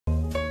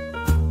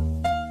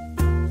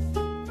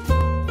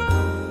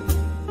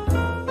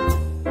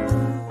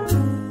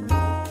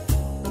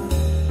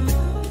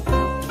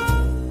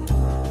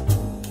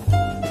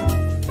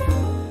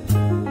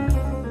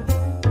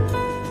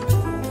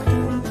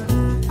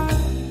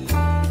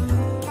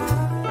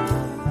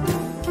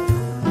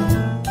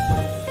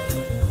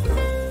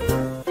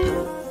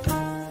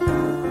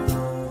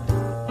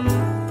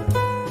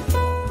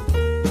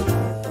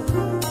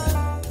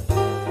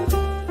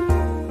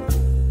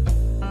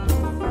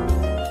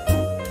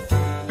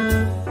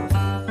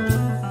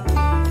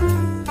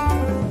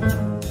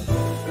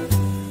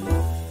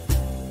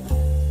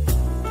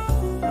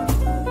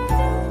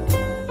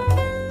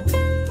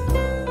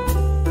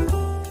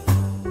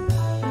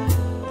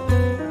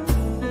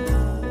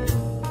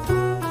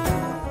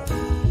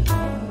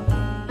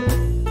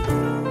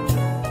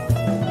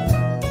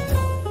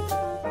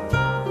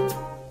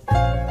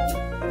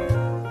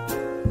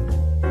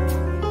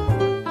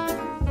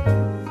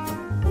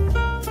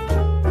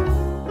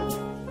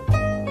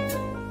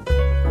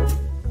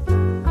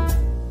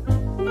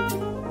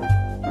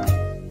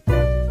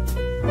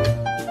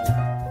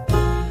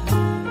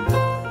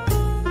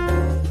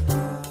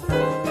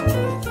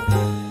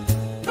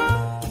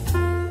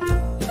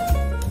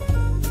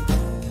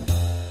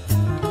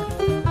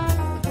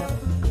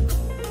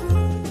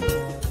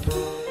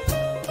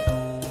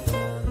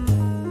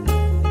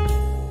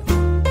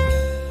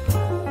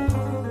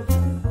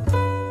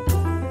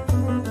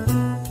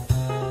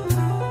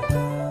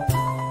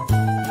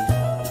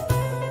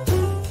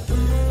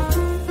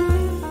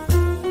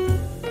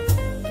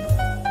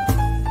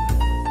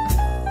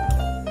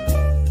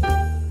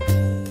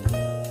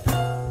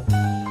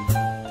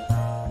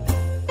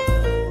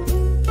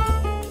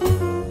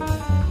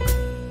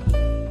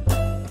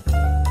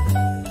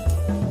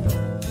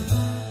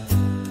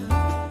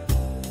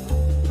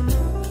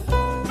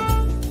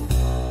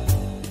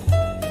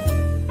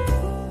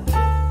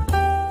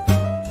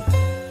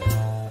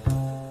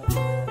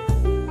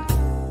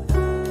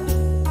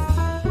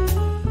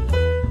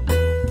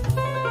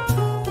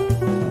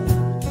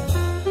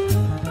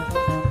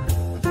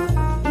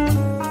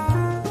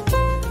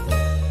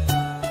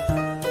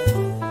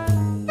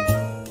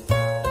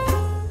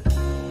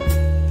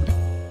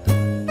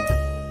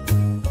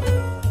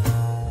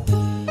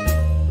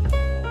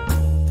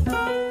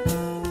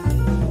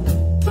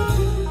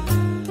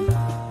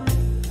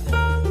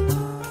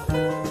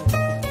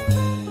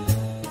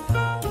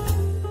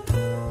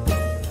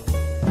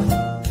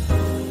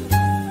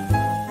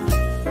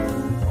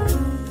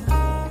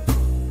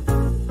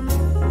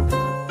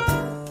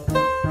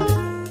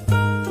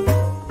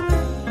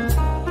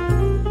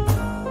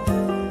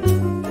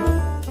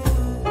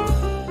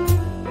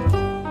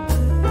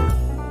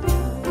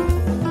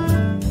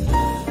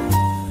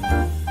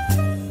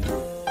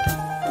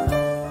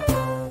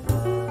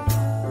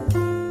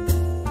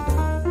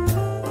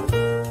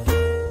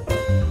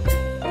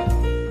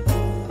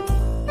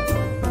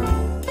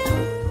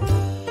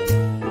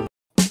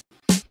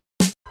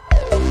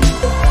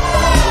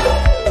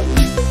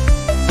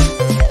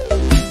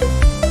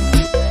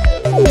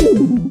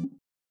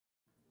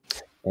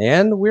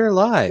And we're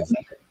live.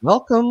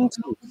 Welcome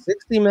to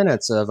 60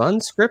 minutes of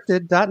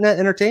unscripted .NET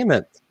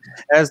entertainment.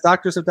 As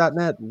doctors of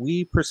 .NET,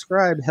 we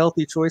prescribe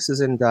healthy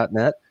choices in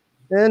 .NET,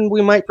 and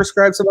we might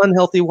prescribe some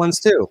unhealthy ones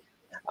too.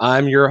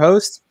 I'm your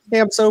host,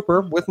 Cam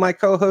Soper, with my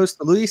co-host,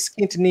 Luis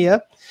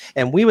Quintanilla,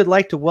 and we would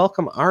like to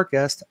welcome our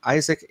guest,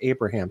 Isaac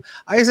Abraham.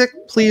 Isaac,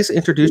 please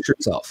introduce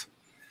yourself.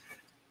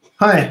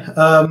 Hi,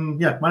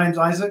 my name's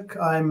Isaac.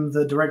 I'm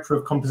the Director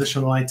of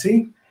Compositional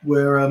IT.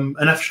 We're an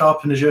F#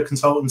 and Azure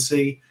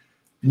consultancy.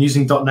 Been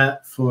using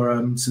 .NET for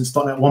since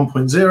 .NET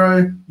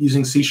 1.0,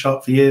 using C#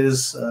 for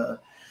years,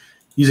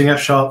 using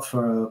F#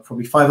 for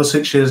probably 5 or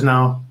 6 years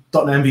now.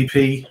 .NET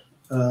MVP,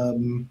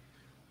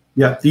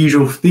 the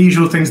usual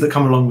things that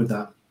come along with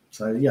that.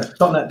 So yeah,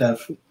 .NET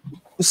dev.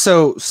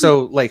 So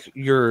like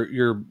your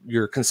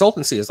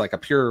consultancy is like a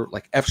pure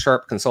like F#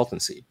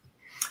 consultancy.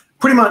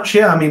 Pretty much,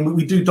 yeah. I mean,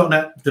 we do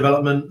 .NET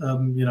development.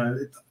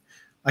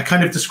 I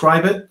kind of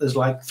describe it as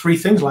like 3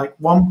 things. Like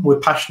 1, we're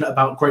passionate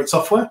about great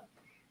software.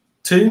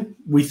 2,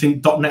 we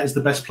think .NET is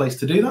the best place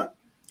to do that.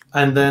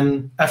 And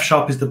then F#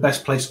 is the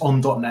best place on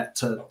 .NET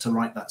to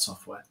write that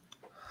software.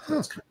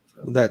 Huh.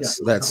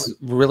 That's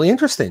really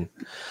interesting.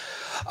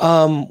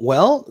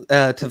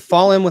 To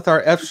fall in with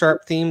our F#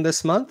 theme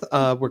this month,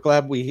 we're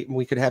glad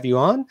we could have you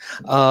on.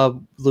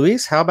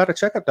 Luis, how about a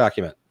checkup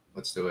document?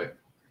 Let's do it.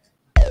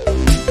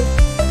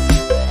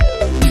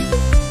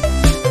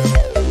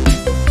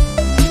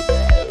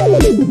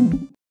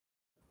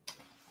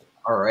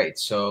 All right,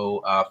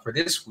 so for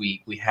this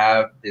week, we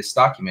have this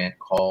document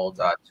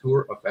called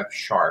Tour of F#.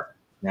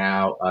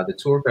 Now, the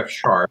Tour of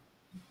F#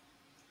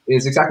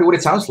 is exactly what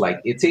it sounds like.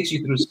 It takes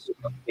you through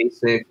some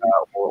basic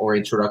or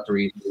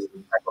introductory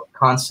type of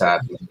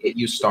concept to get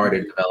you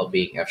started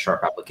developing F#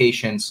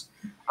 applications.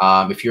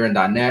 If you're in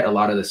 .NET, a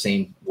lot of the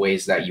same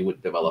ways that you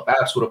would develop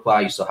apps would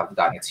apply. You still have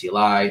the .NET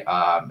CLI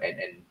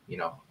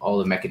and all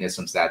the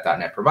mechanisms that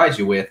 .NET provides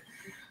you with.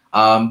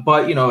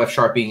 But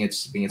F# being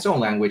its own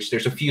language,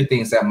 there's a few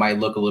things that might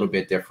look a little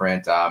bit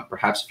different.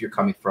 Perhaps if you're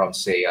coming from,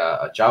 say,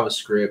 a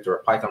JavaScript or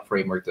a Python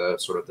framework,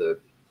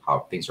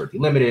 how things are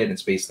delimited and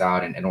spaced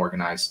out and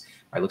organized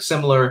might look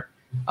similar.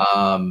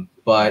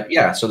 But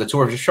yeah, so the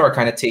Tour of F#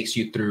 kind of takes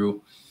you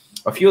through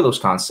a few of those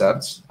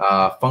concepts.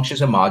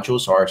 Functions and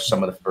modules are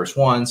some of the first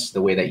ones.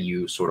 The way that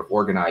you sort of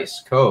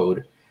organize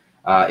code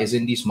is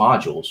in these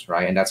modules,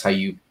 right? And that's how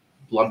you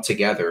lump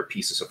together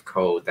pieces of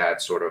code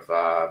that sort of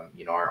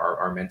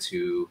are meant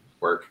to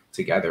work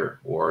together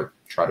or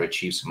try to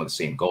achieve some of the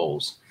same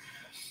goals.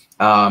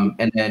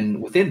 And then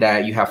within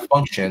that, you have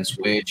functions,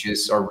 which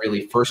are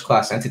really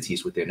first-class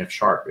entities within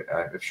F#.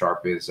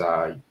 F# is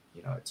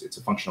it's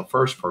a functional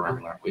first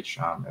programming language,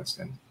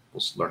 and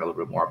we'll learn a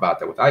little bit more about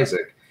that with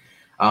Isaac.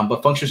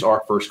 But functions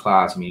are first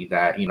class, meaning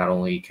that not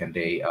only can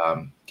they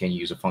can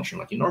use a function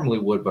like you normally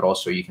would, but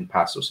also you can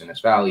pass those in as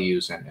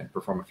values and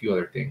perform a few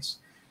other things.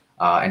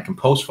 And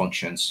compose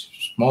functions,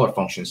 smaller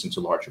functions into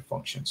larger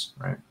functions,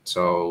 right?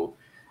 So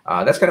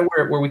that's kind of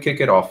where we kick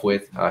it off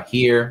with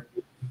here.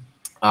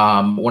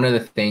 One of the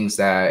things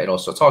that it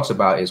also talks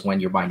about is when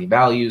you're binding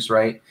values,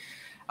 right?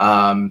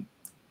 In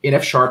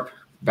F#,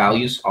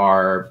 values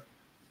are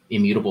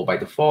immutable by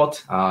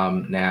default.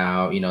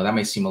 Now, that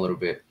may seem a little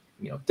bit,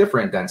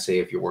 different than, say,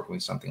 if you're working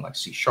with something like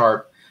C#.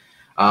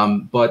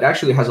 But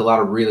actually has a lot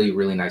of really,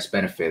 really nice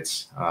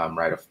benefits,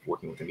 right, of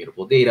working with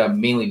immutable data,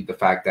 mainly the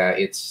fact that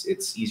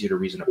it's easier to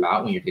reason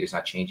about when your data is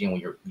not changing,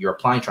 when you're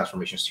applying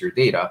transformations to your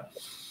data,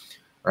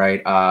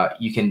 right?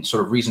 You can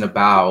sort of reason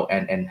about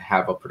and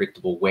have a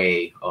predictable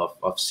way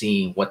of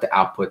seeing what the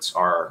outputs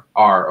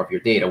are of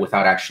your data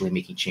without actually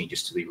making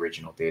changes to the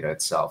original data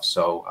itself.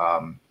 So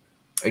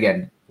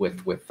again,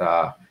 with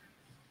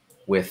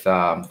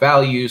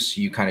values,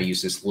 you kind of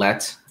use this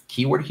let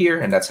keyword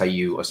here, and that's how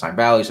you assign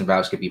values. And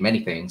values could be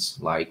many things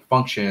like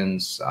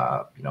functions,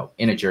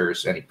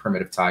 integers, any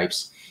primitive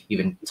types,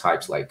 even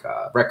types like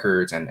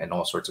records and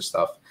all sorts of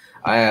stuff.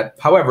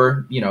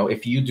 However,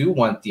 if you do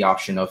want the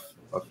option of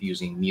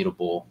using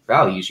mutable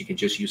values, you can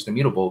just use the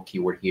mutable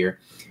keyword here,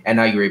 and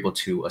now you're able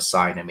to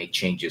assign and make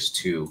changes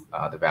to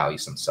the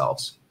values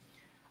themselves.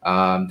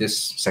 This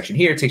section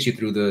here takes you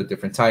through the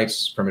different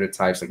types, primitive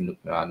types like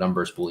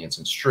numbers, booleans,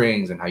 and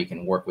strings, and how you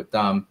can work with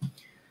them.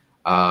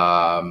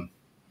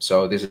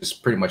 So this is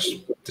pretty much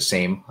the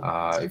same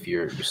if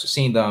you're used to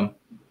seeing them.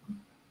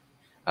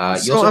 Go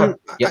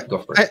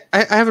for it.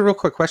 I have a real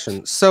quick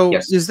question. So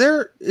yes. Is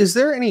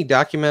there any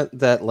document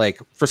that,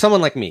 like, for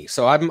someone like me,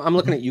 so I'm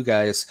looking at you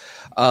guys,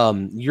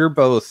 you're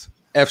both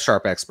F#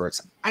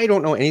 experts. I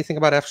don't know anything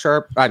about F#.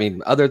 I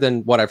mean, other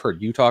than what I've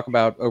heard you talk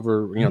about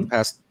over the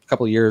past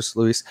couple of years,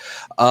 Luis.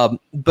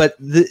 But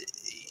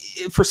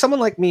for someone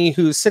like me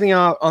who's sitting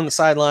out on the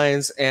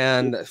sidelines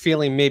and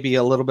feeling maybe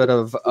a little bit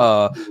of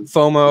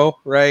FOMO,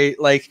 right?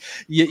 Like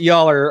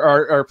y'all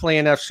are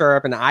playing F#,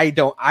 and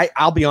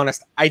I'll be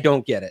honest, I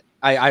don't get it.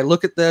 I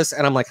look at this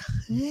and I'm like,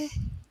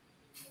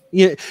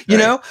 you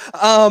know,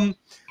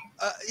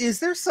 is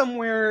there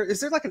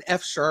like an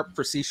F#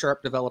 for C#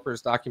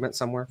 developers document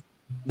somewhere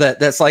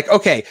that's like,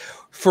 okay,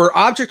 for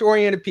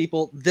object-oriented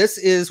people, this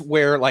is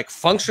where like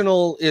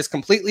functional is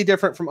completely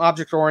different from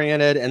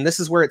object-oriented, and this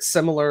is where it's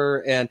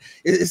similar. And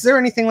is there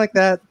anything like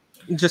that?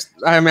 Just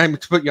I'm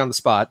to put you on the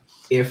spot.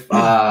 If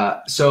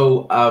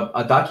so,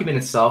 a document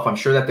itself, I'm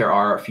sure that there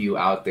are a few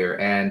out there,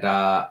 and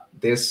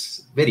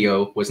this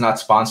video was not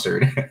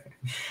sponsored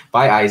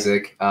by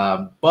Isaac.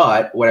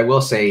 But what I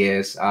will say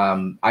is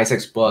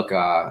Isaac's book,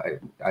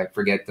 I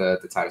forget the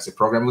title. Is it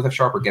Programming with F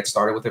Sharp or Get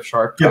Started with F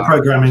Sharp? Yeah,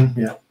 programming.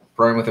 Yeah.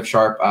 Programming with F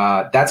Sharp.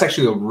 That's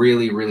actually a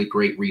really, really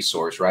great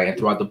resource, right? And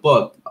throughout the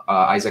book,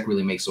 Isaac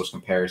really makes those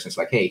comparisons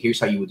like, hey, here's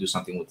how you would do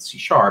something with C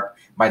Sharp.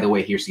 By the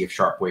way, here's the F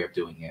Sharp way of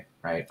doing it,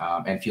 right?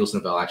 And Fields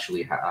Novell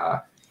actually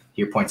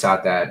here points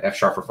out that F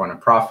Sharp for Fun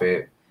and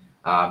Profit,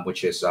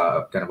 which is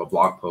kind of a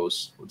blog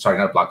post, sorry,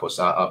 not a blog post,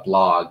 a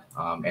blog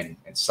and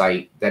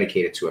site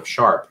dedicated to F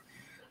Sharp,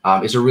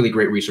 is a really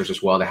great resource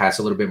as well that has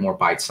a little bit more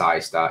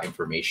bite-sized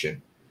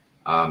information.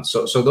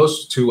 So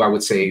those two, I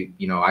would say,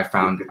 I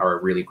found are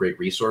really great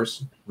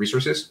resources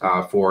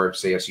for,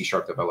 say, a C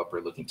Sharp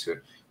developer looking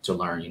to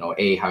learn,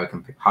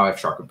 how F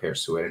Sharp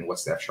compares to it and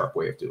what's the F Sharp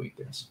way of doing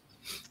things.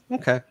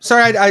 Okay,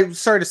 sorry, I'm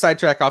sorry to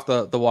sidetrack off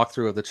the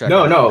walkthrough of the check.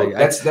 No,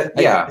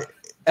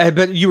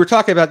 but you were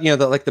talking about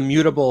the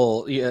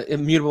mutable,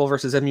 immutable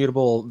versus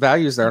immutable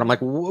values there, and I'm like,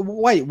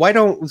 why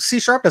don't C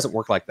Sharp doesn't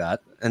work like that?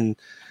 And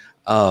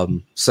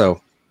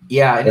so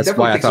yeah, and that's it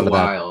definitely why takes I thought a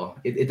while.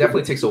 It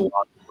definitely takes a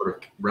while to sort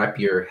of wrap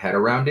your head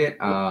around it.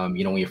 When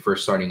you're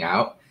first starting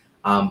out,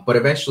 but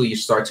eventually you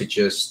start to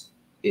just,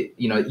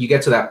 you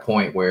get to that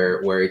point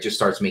where it just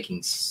starts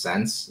making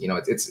sense.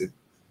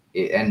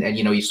 And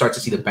you start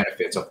to see the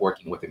benefits of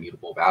working with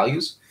immutable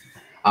values.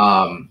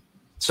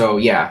 So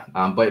yeah,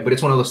 but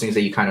it's one of those things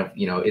that you kind of,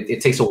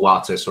 it takes a while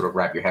to sort of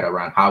wrap your head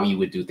around how you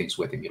would do things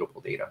with immutable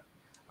data.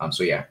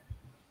 So yeah.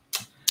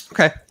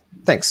 Okay,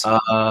 thanks.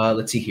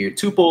 Let's see here,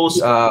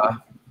 tuples.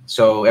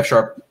 So F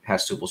Sharp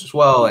has tuples as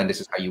well, and this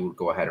is how you would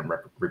go ahead and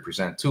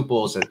represent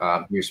tuples.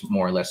 Here's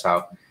more or less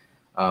how,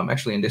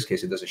 actually in this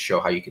case, it doesn't show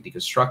how you could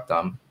deconstruct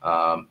them,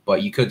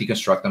 but you could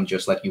deconstruct them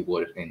just like you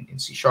would in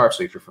C Sharp.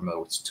 So if you're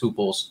familiar with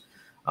tuples,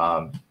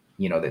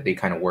 that they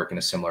kind of work in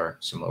a similar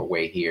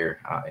way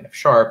here in F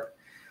Sharp.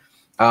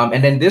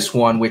 And then this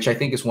one, which I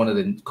think is one of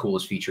the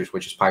coolest features,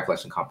 which is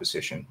pipelines and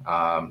composition,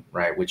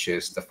 right? Which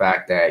is the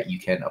fact that you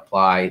can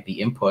apply the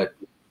input,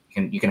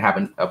 you can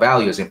have a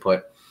value as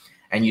input,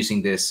 and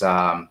using this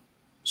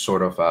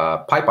sort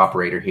of pipe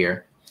operator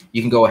here,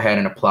 you can go ahead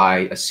and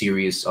apply a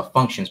series of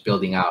functions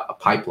building out a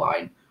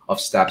pipeline of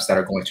steps that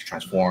are going to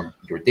transform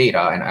your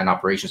data and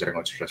operations that are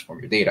going to transform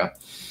your data.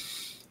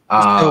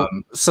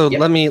 So yeah.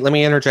 let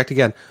me interject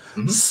again.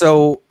 Mm-hmm.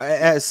 So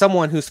as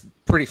someone who's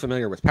pretty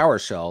familiar with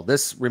PowerShell,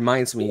 this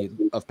reminds me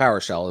of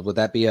PowerShell. Would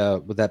that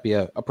be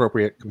a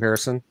appropriate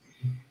comparison?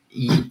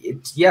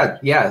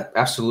 Yeah,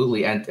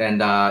 absolutely. And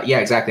yeah,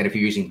 exactly. And if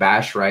you're using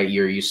Bash, right,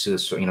 you're used to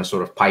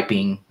sort of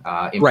piping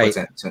inputs right.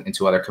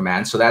 into other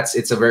commands. So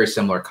it's a very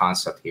similar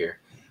concept here.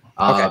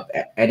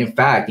 Okay. And in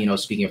fact,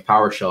 speaking of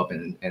PowerShell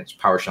and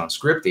PowerShell and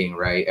scripting,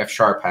 right, F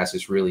Sharp has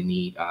this really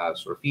neat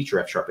sort of feature,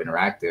 F Sharp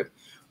Interactive,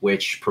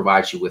 which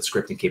provides you with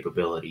scripting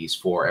capabilities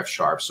for F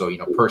Sharp. So,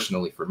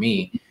 personally for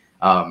me,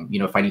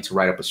 if I need to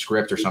write up a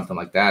script or something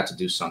like that to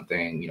do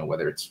something,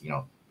 whether it's,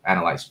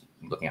 analyze,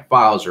 looking at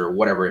files or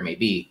whatever it may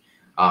be,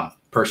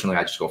 personally,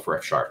 I just go for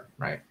F Sharp,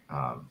 right?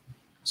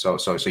 So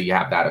you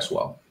have that as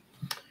well.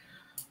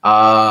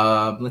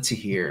 Let's see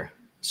here.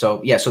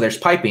 So yeah, so there's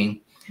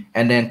piping,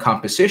 and then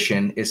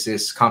composition is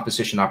this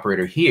composition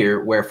operator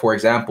here, where, for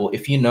example,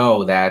 if you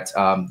know that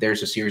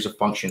there's a series of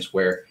functions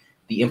where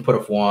the input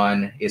of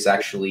one is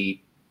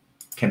actually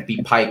can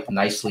be piped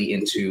nicely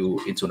into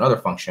another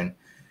function,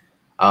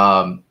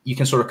 you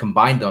can sort of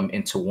combine them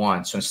into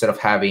one. So instead of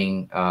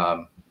having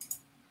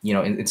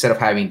instead of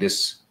having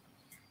this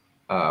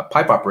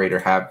pipe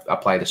operator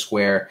apply the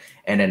square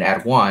and then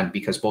add one,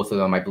 because both of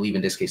them, I believe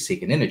in this case,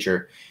 take an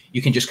integer,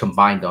 you can just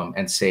combine them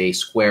and say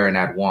square and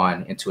add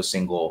one into a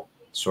single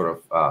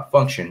sort of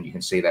function. You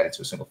can say that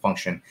into a single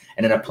function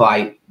and then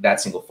apply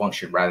that single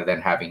function rather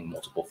than having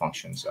multiple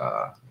functions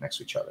next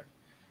to each other,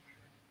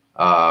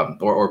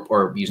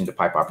 or using the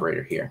pipe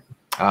operator here.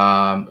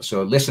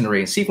 So list and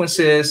array and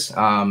sequences.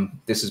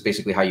 This is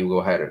basically how you go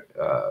ahead,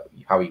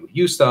 how you would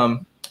use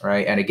them,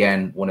 right? And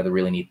again, one of the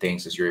really neat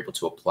things is you're able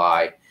to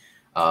apply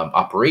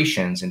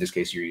operations. In this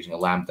case, you're using a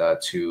lambda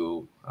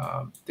to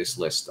this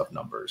list of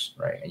numbers,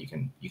 right? And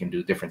you can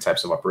do different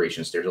types of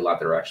operations. There's a lot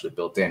that are actually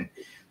built in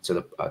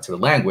to the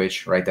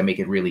language, right? That make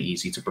it really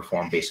easy to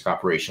perform basic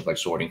operations like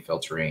sorting,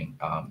 filtering,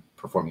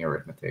 performing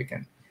arithmetic,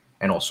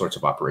 and all sorts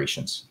of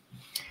operations.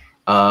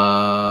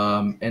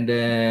 And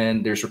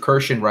then there's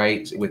recursion,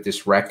 right? With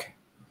this rec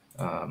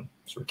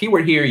sort of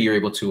keyword here, you're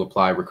able to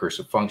apply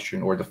recursive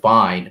function or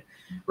define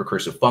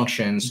recursive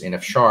functions in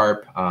F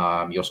Sharp.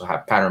 You also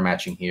have pattern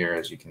matching here,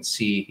 as you can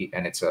see,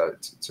 and it's a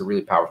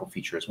really powerful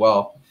feature as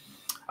well.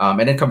 And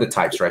then come the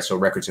types, right? So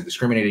records and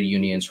discriminated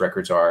unions.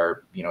 Records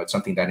are, it's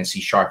something that in C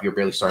Sharp you're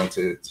barely starting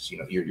to,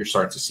 you're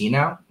starting to see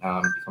now,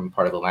 becoming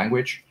part of the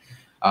language.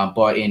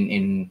 But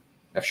in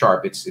F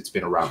sharp, it's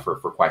been around for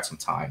quite some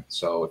time.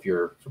 So if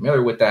you're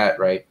familiar with that,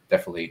 right,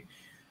 definitely,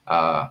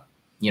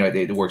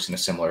 it works in a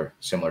similar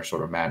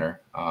sort of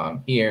manner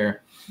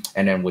here.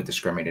 And then with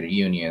discriminated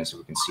unions,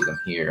 we can see them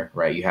here,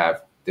 right? You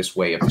have this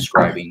way of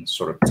describing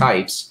sort of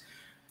types.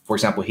 For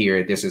example,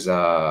 here, this is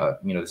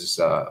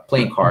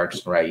playing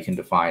cards, right? You can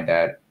define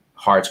that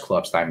hearts,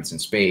 clubs, diamonds, and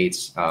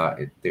spades,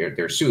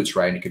 they're suits,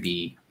 right?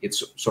 And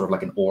it's sort of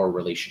like an or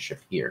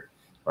relationship here,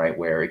 right?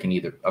 Where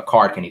a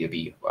card can either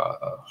be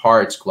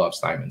hearts, clubs,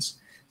 diamonds,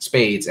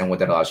 spades. And what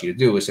that allows you to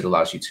do is it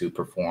allows you to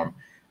perform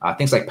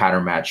things like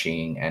pattern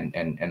matching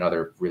and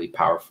other really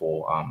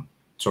powerful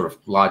sort of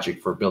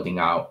logic for building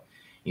out,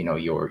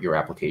 your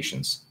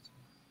applications.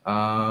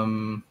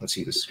 Let's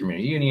see, the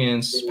discriminated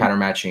unions, pattern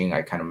matching.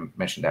 I kind of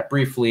mentioned that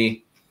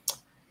briefly.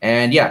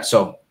 And yeah,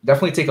 so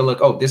definitely take a look.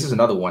 Oh, this is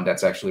another one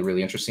that's actually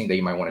really interesting that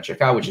you might want to check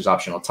out, which is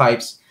optional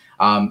types.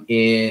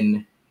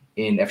 In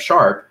F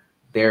sharp,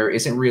 there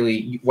isn't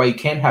really, while you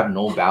can have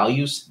null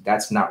values,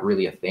 that's not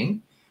really a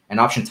thing. And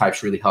option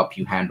types really help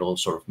you handle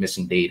sort of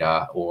missing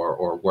data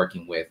or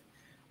working with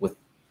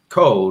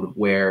code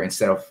where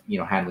instead of,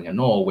 handling a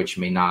null, which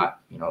may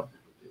not,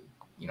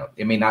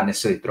 it may not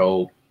necessarily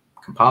throw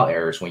compile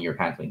errors when you're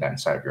handling that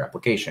inside of your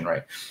application,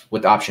 right?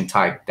 With option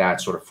type, that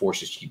sort of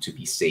forces you to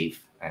be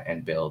safe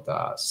and build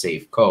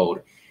safe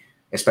code,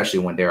 especially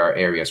when there are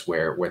areas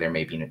where there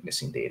may be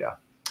missing data.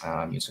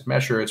 Use of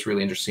measure, it's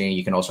really interesting.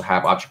 You can also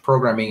have object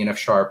programming in F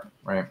sharp,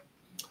 right?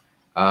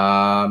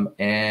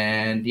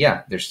 And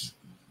yeah,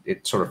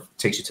 it sort of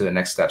takes you to the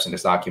next steps in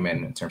this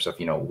document in terms of,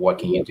 what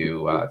can you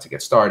do to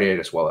get started,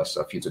 as well as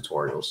a few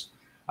tutorials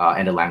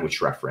and a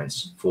language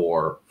reference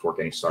for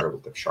getting started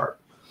with F sharp.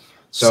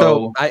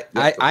 So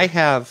I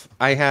have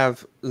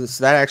this,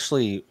 that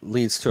actually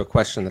leads to a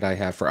question that I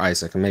have for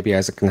Isaac, and maybe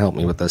Isaac can help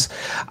me with this.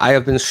 I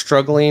have been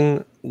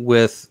struggling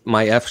with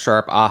my F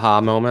sharp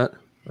aha moment,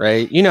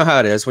 right? You know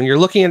how it is when you're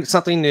looking at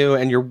something new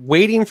and you're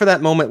waiting for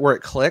that moment where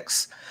it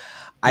clicks.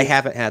 I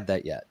haven't had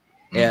that yet,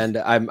 and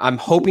I'm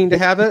hoping to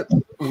have it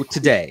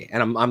today.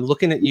 And I'm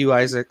looking at you,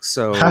 Isaac.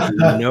 So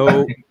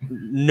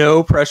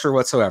no pressure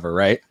whatsoever,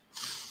 right?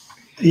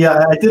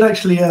 Yeah, I did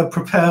actually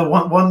prepare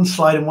one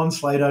slide and one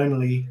slide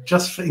only,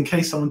 just in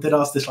case someone did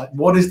ask this, like,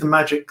 what is the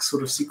magic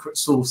sort of secret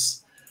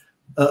sauce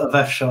of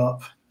F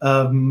sharp?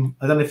 I don't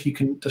know if you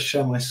can just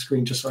share my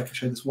screen just so I can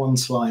show this one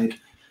slide.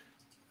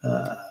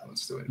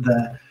 Let's do it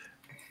there.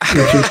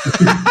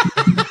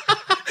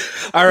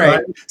 All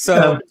right.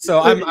 So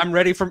I'm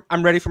ready for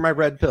my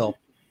red pill.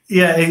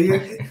 Yeah,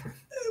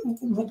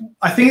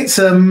 I think it's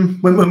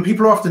when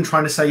people are often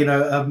trying to say,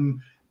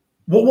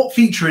 what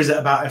feature is it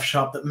about F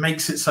sharp that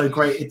makes it so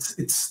great?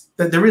 It's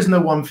that there is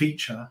no one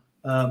feature.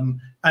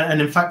 And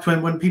in fact,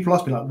 when people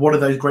ask me, like, what are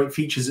those great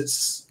features?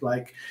 It's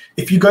like,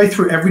 if you go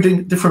through every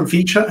different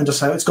feature and just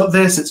say, oh, it's got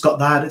this, it's got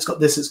that, it's got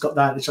this, it's got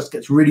that, it just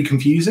gets really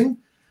confusing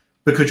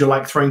because you're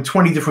like throwing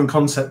 20 different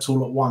concepts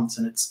all at once,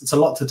 and it's a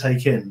lot to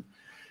take in.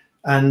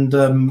 And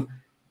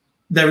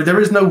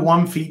there is no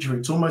one feature.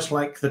 It's almost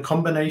like the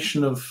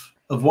combination of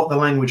what the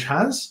language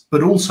has,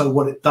 but also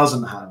what it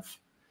doesn't have.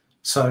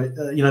 So,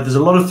 there's a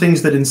lot of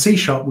things that in C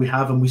sharp we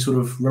have and we sort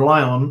of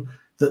rely on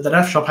that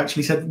F sharp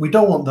actually said, we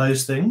don't want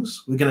those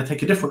things. We're going to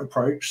take a different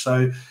approach.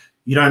 So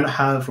you don't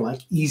have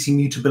like easy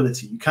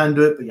mutability. You can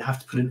do it, but you have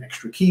to put in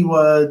extra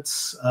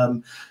keywords.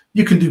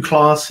 You can do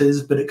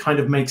classes, but it kind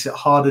of makes it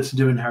harder to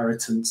do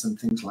inheritance and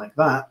things like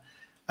that.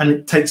 And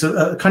it takes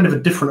a kind of a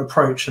different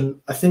approach. And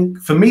I think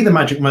for me, the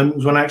magic moment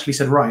was when I actually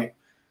said, right,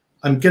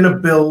 I'm going to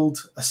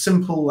build a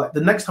simple, like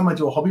the next time I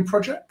do a hobby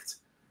project,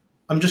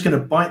 I'm just going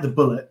to bite the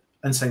bullet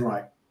and say,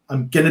 right,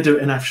 I'm going to do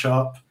it in F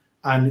sharp,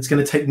 and it's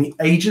going to take me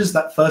ages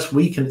that first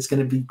week, and it's going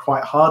to be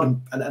quite hard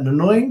and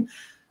annoying.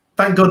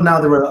 Thank God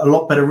now there are a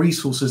lot better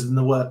resources than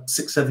there were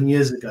 6-7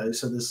 years ago.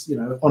 So there's,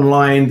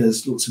 online,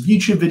 there's lots of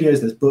YouTube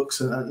videos, there's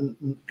books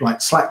and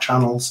like Slack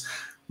channels,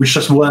 which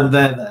just weren't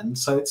there then.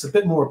 So it's a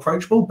bit more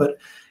approachable, but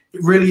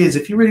it really is.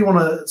 If you really want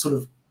to sort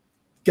of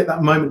get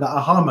that moment, that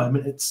aha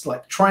moment, it's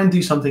like try and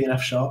do something in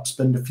F sharp,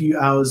 spend a few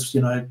hours,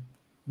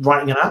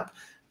 writing an app,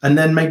 and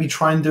then maybe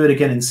try and do it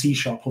again in C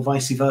sharp or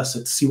vice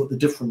versa to see what the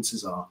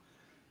differences are.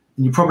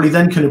 And you probably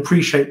then can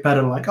appreciate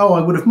better, like, oh,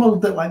 I would have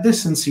modeled it like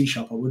this in C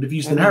sharp. I would have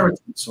used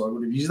inheritance, or I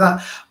would have used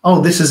that.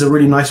 Oh, this is a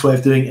really nice way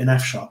of doing it in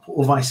F sharp,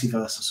 or vice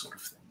versa sort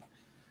of thing.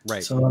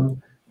 Right. So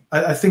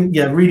I think,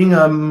 yeah, reading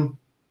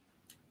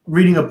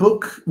a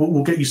book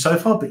will get you so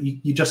far, but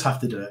you just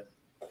have to do it.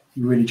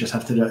 You really just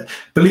have to do it.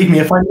 Believe me,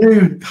 if I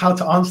knew how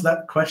to answer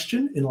that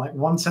question in like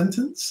one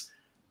sentence,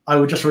 I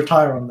would just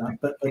retire on that.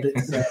 But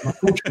it's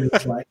unfortunately,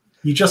 it's like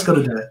you just got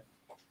to do it.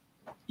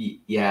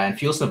 Yeah, and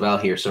Fuel's Novel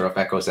here sort of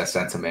echoes that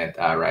sentiment,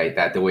 right?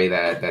 That the way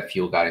that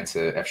Fuel got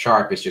into F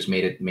sharp is just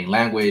made it main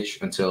language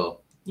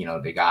until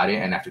they got it,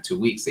 and after 2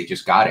 weeks they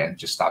just got it and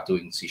just stopped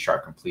doing C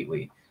sharp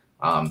completely.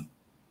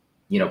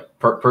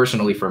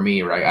 Personally for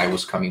me, right, I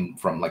was coming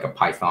from like a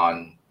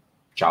Python,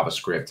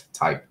 JavaScript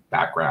type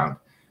background,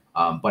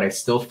 but I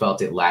still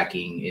felt it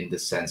lacking in the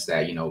sense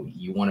that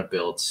you want to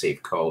build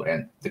safe code,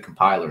 and the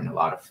compiler in a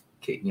lot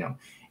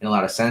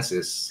of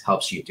senses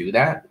helps you do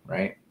that,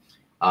 right?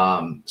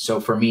 So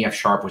for me,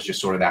 F# was just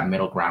sort of that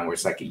middle ground where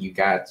it's like you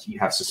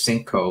have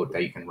succinct code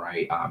that you can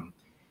write,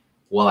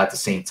 while at the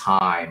same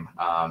time,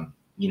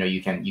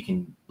 you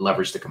can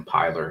leverage the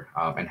compiler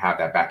and have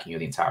that backing you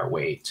the entire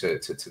way to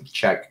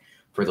check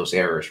for those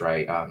errors,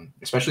 right?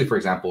 Especially, for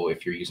example,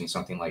 if you're using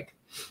something like,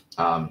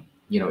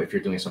 if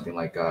you're doing something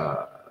like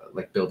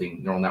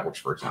building neural networks,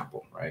 for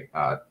example, right?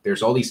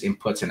 There's all these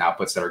inputs and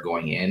outputs that are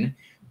going in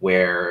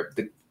where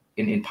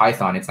in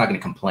Python, it's not going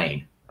to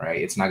complain,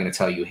 right? It's not going to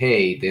tell you,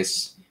 hey,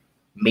 this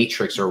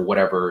matrix or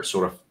whatever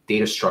sort of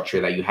data structure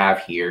that you have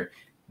here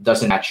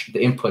doesn't match, the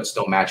inputs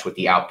don't match with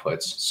the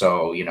outputs.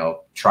 So,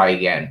 try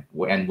again.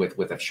 And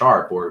with F#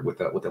 or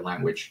with a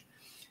language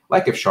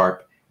like F#,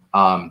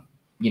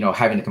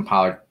 having the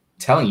compiler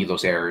telling you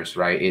those errors,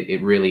 right?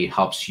 It really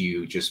helps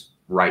you just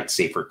write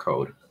safer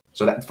code.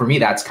 So that, for me,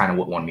 that's kind of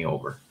what won me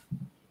over.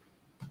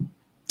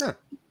 Yeah.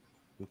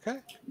 Okay.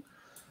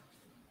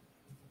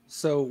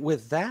 So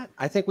with that,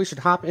 I think we should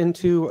hop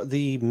into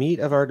the meat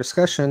of our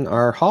discussion,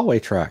 our hallway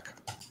track.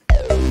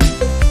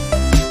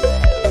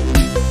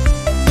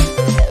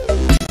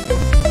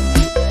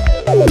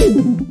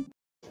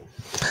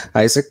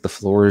 Isaac, the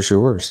floor is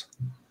yours.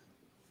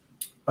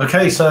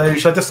 Okay, so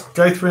should I just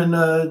go through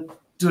and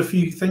do a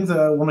few things that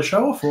I want to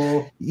show off?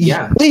 Or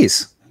yeah,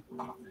 please.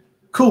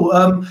 Cool.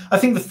 I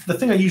think the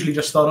thing I usually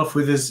just start off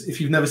with is, if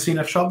you've never seen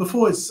F#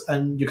 before,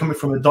 and you're coming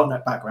from a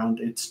 .NET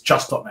background, it's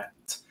just .NET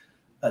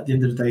at the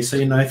end of the day. So,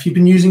 if you've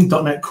been using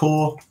 .NET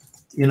Core,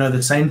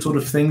 the same sort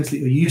of things that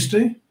you're used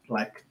to,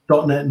 like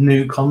 .NET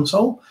New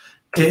Console.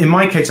 In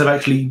my case, I've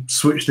actually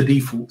switched the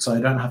default, so I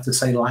don't have to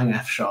say lang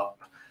F#.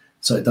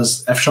 So it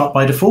does F#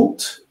 by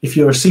default. If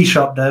you're a C#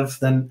 dev,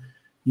 then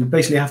you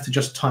basically have to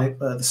just type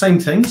the same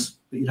things,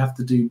 but you'd have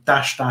to do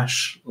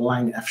 --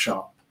 lang F#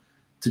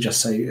 to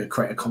just say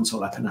create a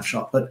console app in F#.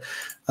 But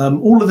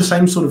all of the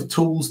same sort of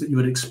tools that you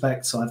would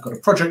expect. So I've got a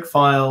project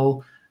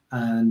file,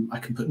 and I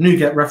can put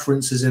NuGet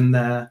references in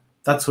there.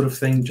 That sort of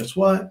thing just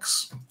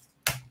works.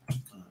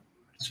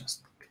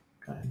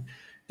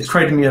 It's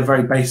creating me a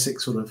very basic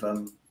sort of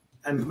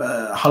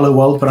hello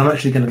world, but I'm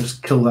actually going to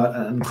just kill that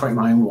and create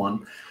my own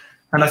one.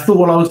 And I thought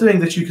while I was doing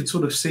this, you could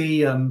sort of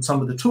see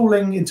some of the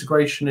tooling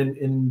integration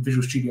in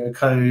Visual Studio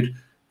Code,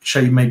 show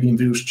you maybe in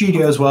Visual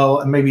Studio as well,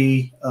 and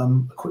maybe a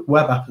quick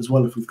web app as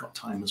well if we've got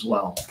time as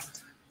well.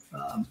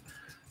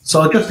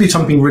 So I'll just do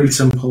something really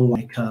simple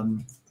like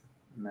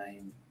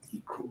name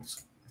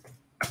equals.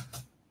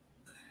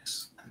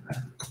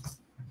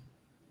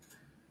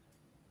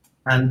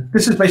 And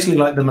this is basically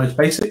like the most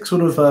basic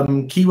sort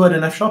of keyword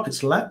in F#.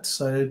 It's let.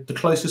 So the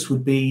closest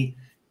would be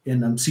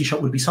in C#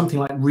 would be something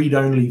like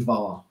read-only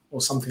var or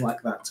something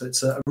like that. So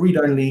it's a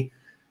read-only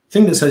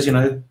thing that says,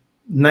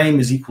 name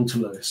is equal to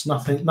Lewis.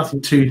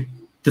 Nothing too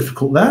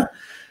difficult there.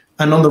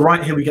 And on the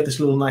right here, we get this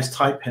little nice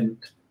type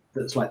hint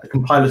that's like the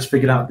compiler's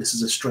figured out this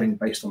is a string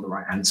based on the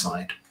right-hand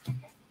side.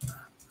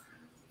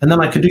 And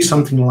then I could do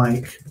something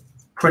like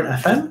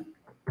printfn,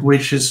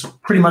 which is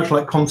pretty much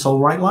like console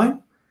write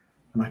line.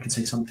 And I can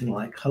say something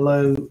like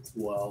hello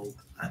world,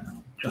 and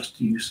I'll just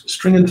use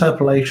string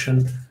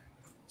interpolation.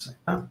 So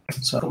I've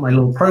got my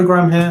little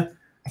program here,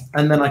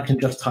 and then I can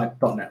just type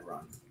 .NET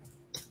run.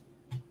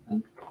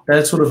 And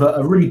there's sort of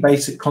a really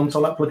basic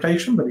console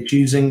application, but it's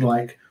using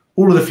like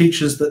all of the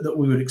features that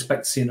we would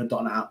expect to see in a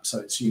 .NET app. So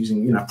it's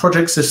using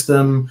project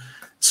system,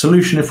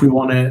 solution if we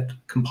want it,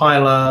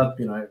 compiler,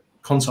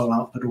 console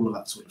output, all of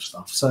that sort of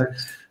stuff. So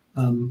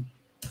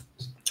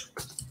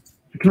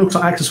you can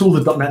also access all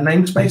the .NET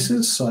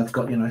namespaces. So I've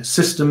got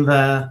system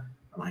there,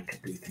 and I can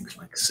do things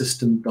like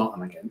system dot,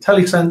 and I get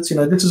IntelliSense.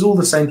 This is all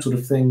the same sort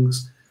of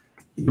things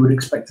that you would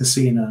expect to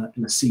see in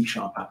a C#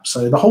 app.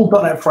 So the whole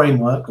 .NET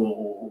framework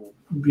or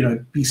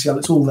BCL,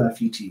 it's all there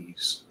for you to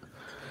use.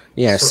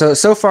 Yeah.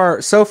 So far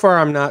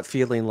I'm not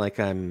feeling like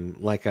I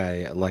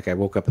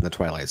woke up in the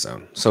Twilight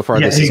Zone. So far,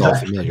 this is all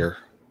familiar.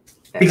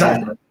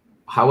 Exactly.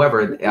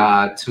 However,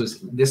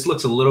 this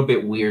looks a little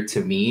bit weird to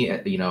me,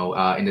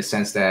 in the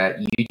sense that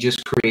you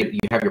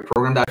have your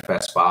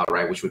program.fs file,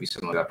 right, which would be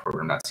similar to that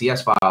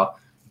program.cs file,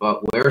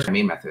 but where's my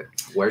main method?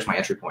 Where's my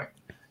entry point?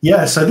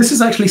 Yeah, so this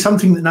is actually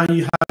something that now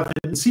you have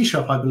in C#,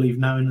 I believe,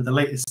 now in the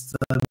latest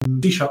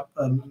C#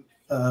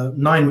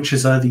 9, which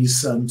is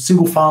these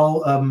single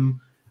file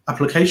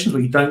applications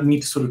where you don't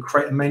need to sort of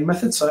create a main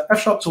method. So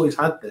F#'s always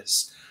had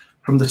this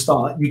from the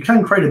start. You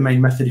can create a main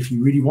method if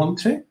you really want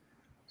to.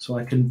 So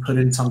I can put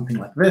in something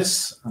like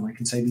this, and I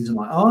can say these are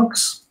my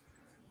args,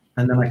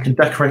 and then I can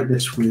decorate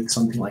this with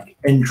something like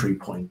entry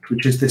point,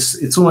 which is this.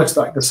 It's almost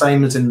like the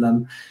same as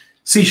in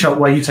C#,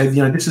 where you say,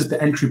 this is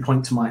the entry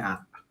point to my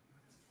app.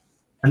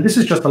 And this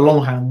is just a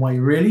longhand way,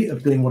 really,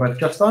 of doing what I've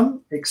just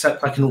done,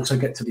 except I can also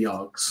get to the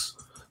args.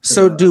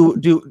 So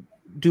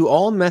do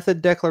all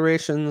method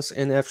declarations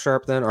in F#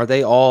 then, are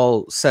they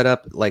all set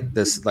up like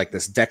this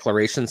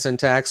declaration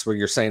syntax where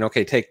you're saying,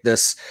 okay, take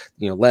this,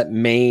 let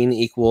main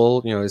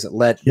equal, is it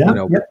let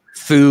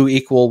foo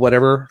equal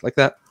whatever like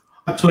that?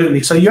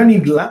 Absolutely. So you only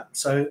need let.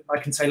 So I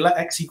can say let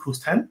x equals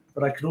 10,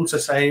 but I could also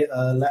say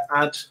let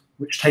add,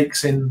 which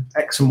takes in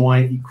x and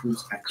y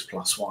equals x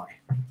plus y,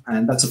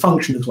 and that's a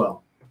function as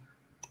well.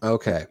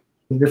 Okay.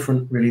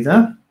 Different really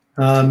there.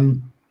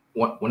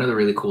 One of the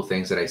really cool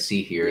things that I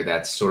see here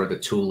that's sort of the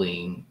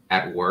tooling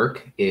at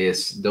work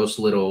is those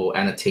little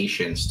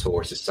annotations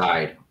towards the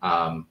side.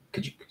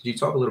 Could you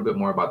talk a little bit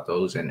more about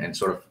those and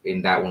sort of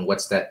in that one,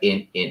 what's that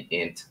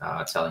int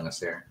telling us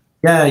there?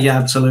 Yeah,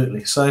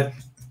 absolutely. So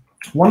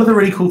one of the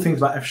really cool things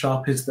about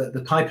F# is that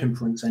the type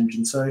inference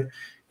engine. So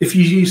if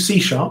you use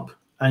C#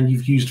 and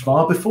you've used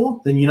var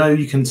before, then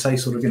you can say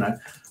sort of,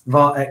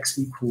 var x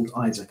equals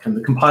Isaac, and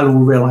the compiler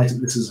will realize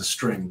that this is a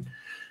string.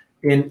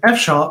 In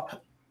F#,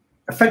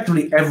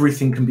 effectively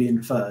everything can be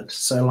inferred.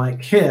 So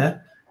like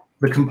here,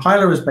 the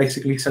compiler has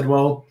basically said,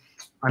 well,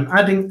 I'm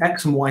adding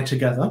x and y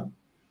together.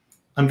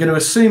 I'm going to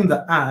assume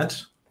that add,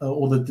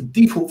 or the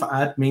default for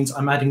add means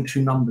I'm adding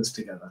two numbers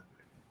together.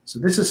 So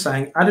this is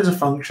saying add is a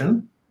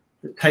function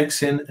that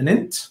takes in an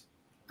int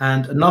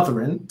and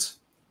another int,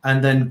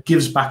 and then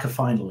gives back a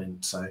final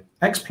int. So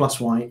x plus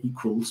y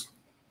equals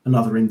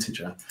another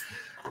integer.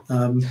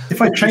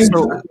 If I change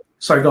that,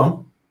 sorry, go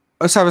on.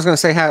 Oh, so I was going to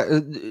say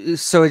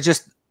it's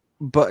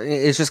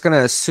just going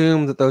to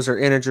assume that those are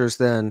integers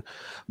then.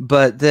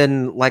 But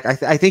then, like,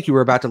 I think you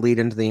were about to lead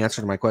into the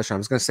answer to my question. I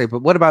was going to say,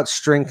 but what about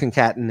string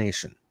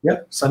concatenation?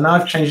 Yep. So now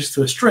I've changed this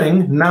to a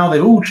string. Now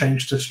they've all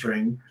changed to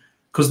string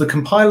because the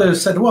compiler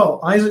has said, well,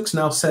 Isaac's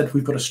now said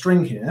we've got a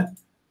string here.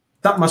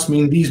 That must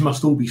mean these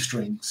must all be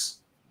strings,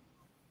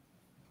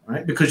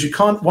 right? Because you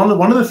can't. One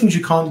of the things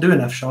you can't do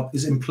in F#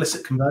 is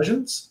implicit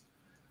conversions.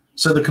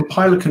 So the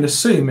compiler can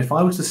assume if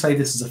I was to say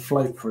this is a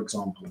float, for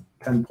example,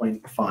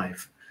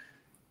 10.5.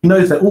 He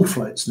knows they're all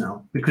floats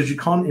now because you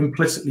can't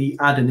implicitly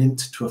add an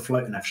int to a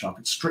float in F#.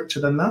 It's stricter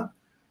than that.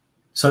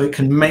 So it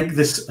can make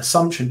this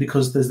assumption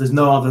because there's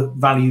no other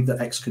value that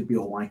x could be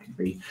or y could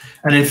be.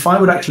 And if I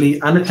would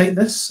actually annotate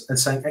this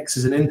as saying x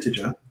is an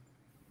integer,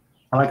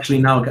 I'll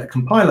actually now get a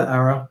compiler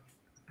error.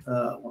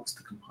 What's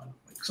the compiler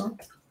wakes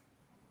up?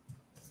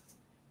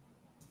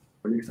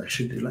 Or at least I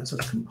should do. Let's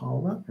just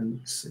compile that and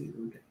see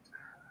what we get.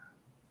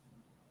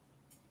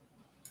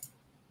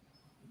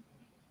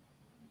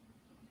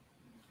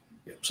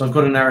 So I've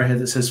got an error here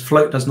that says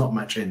float does not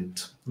match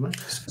int.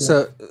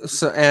 So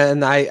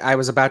and I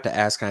was about to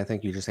ask, and I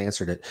think you just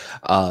answered it.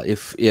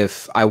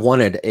 If I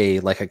wanted a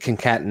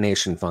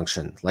concatenation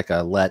function, like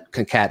a let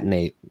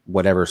concatenate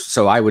whatever,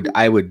 so I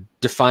would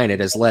define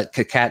it as let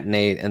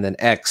concatenate, and then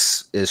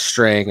x is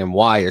string and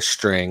y is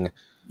string.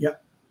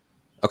 Yep.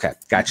 Okay,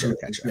 gotcha.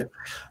 Yeah.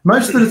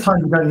 Most of the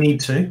time you don't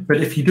need to,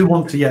 but if you do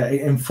want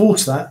to,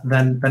 enforce that,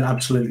 then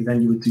absolutely,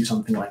 then you would do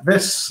something like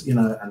this, and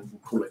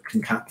we'll call it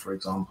concat, for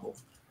example.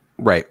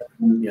 Right.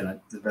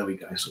 There we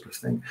go, sort of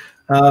thing.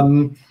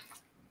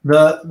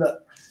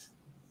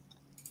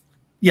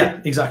 Yeah,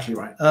 exactly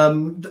right.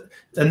 And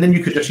then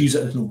you could just use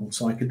it as normal.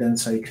 So I could then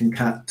say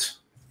concat,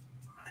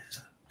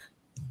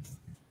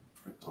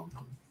 for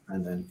example,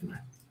 and then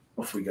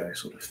off we go,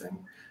 sort of thing.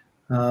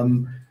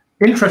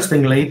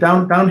 Interestingly,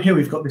 down here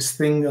we've got this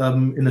thing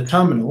in the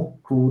terminal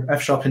called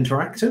F#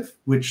 interactive,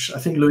 which I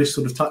think Lewis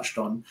sort of touched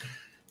on.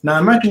 Now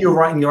imagine you're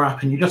writing your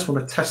app and you just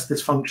want to test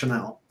this function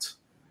out.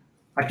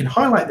 I can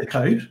highlight the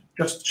code,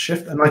 just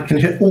shift, and I can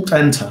hit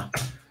Alt-Enter.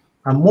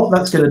 And what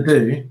that's going to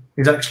do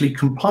is actually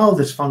compile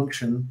this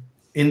function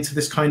into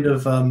this kind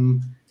of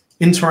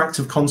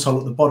interactive console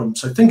at the bottom.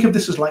 So think of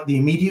this as like the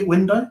immediate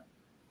window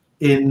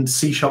in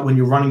C# when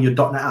you're running your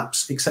 .NET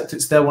apps, except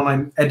it's there when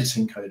I'm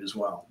editing code as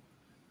well.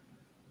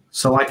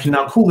 So I can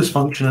now call this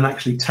function and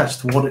actually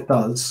test what it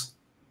does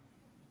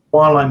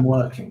while I'm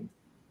working.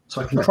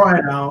 So I can try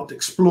it out,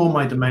 explore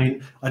my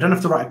domain. I don't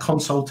have to write a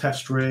console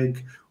test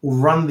rig or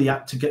run the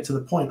app to get to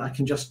the point. I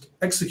can just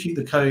execute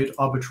the code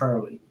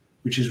arbitrarily,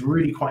 which is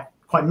really quite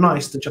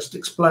nice to just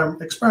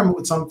experiment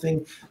with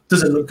something.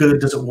 Does it look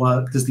good? Does it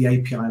work? Does the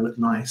API look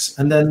nice?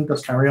 And then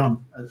just carry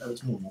on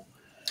as normal,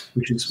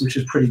 which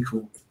is pretty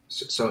cool.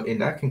 So in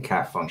that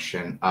concat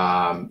function,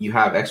 you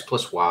have x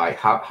plus y.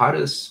 How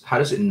does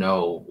it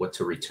know what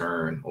to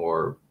return,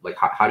 or like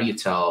how do you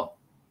tell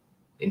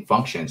in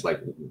functions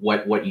like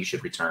what you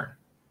should return?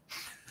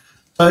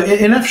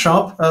 In F#,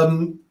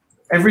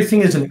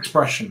 everything is an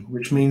expression,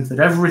 which means that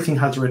everything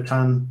has a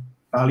return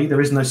value. There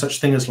is no such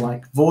thing as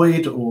like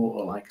void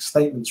or like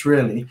statements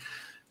really.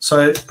 So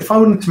if I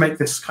wanted to make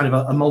this kind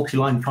of a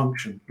multi-line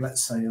function,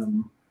 let's say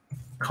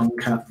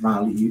concat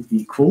value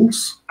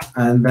equals,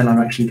 and then I'm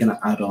actually going to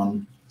add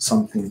on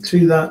something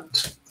to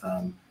that.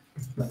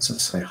 Let's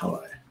just say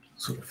hello,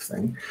 sort of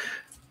thing.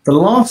 The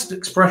last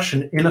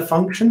expression in a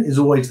function is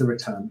always the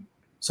return.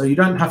 So you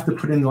don't have to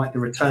put in like the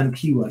return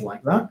keyword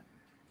like that.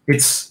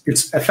 It's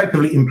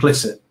effectively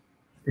implicit.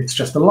 It's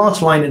just the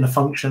last line in a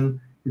function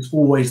is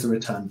always the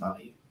return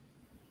value.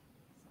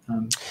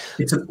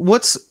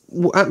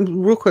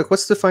 Real quick?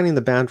 What's defining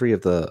the boundary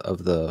of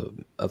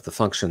the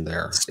function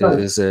there? So,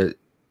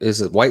 is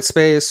it white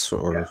space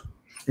or? Yeah,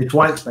 it's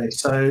white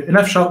space. So in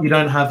F# you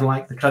don't have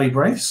like the curly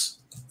brace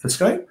for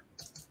scope.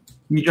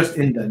 You just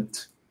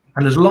indent,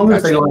 and as long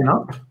as they line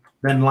up,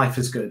 then life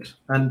is good.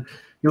 And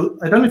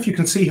I don't know if you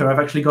can see here. I've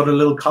actually got a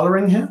little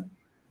coloring here.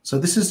 So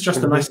this is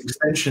just a nice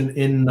extension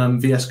in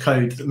VS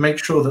Code that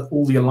makes sure that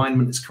all the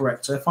alignment is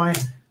correct. So if I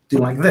do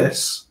like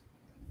this,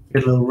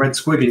 get a little red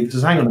squiggly that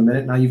says, hang on a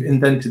minute, now you've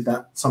indented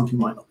that, something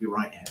might not be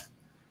right here.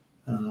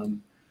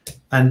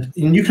 And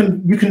you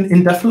can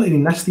indefinitely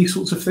nest these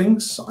sorts of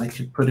things. So I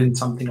could put in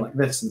something like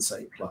this and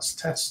say plus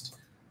test.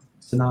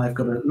 So now I've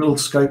got a little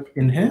scope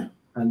in here,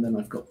 and then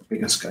I've got the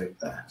bigger scope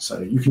there. So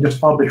you can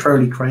just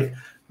arbitrarily create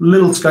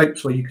little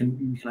scopes where you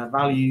can have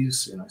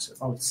values. You know, so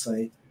if I would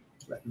say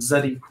let z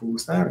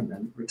equals there and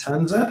then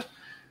return z,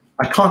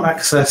 I can't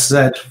access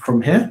z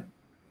from here.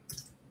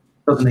 It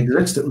doesn't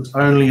exist. It was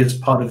only as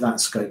part of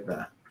that scope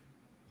there.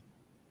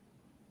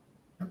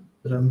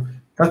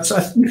 But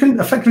you can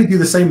effectively do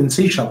the same in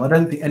C#. I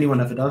don't think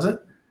anyone ever does it,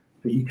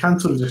 but you can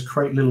sort of just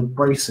create little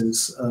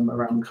braces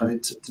around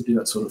code to do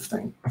that sort of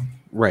thing.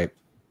 Right.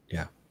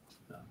 Yeah.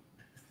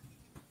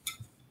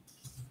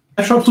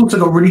 F#'s also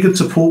got really good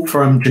support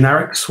from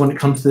generics when it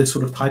comes to this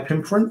sort of type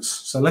inference.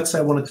 So let's say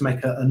I wanted to make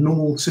a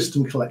normal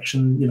system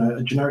collection, you know,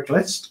 a generic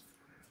list.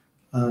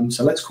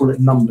 So let's call it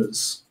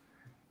numbers.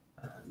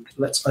 And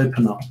let's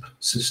open up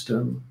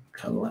system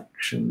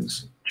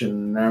collections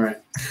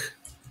generic,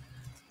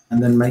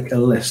 and then make a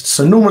list.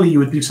 So normally you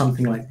would do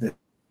something like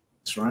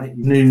this, right?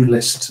 New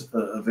list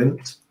of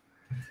int.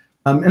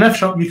 In F#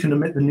 you can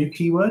omit the new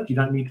keyword. You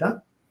don't need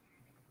that.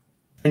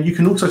 And you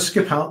can also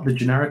skip out the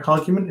generic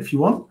argument if you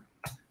want.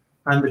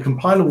 And the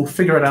compiler will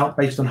figure it out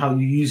based on how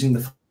you're using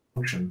the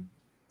function.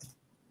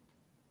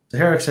 So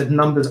here I've said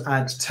numbers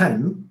add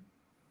 10.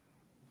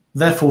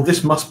 Therefore,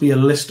 this must be a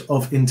list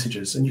of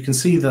integers. And you can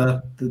see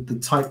the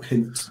type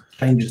hint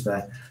changes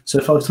there. So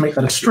if I was to make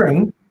that a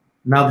string,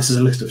 now this is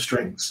a list of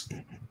strings.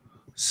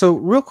 So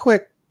real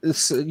quick,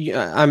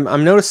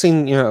 I'm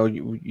noticing, you know,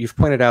 you've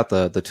pointed out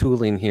the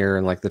tooling here,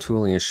 and like the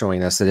tooling is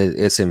showing us that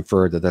it's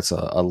inferred that that's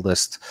a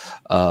list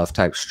of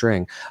type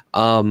string.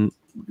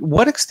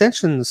 What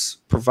extensions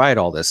provide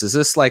all this? Is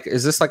this like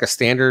a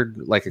standard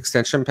like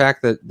extension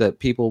pack that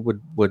people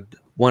would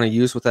want to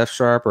use with F#,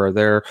 or are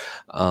there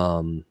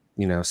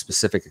you know,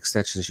 specific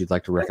extensions you'd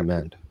like to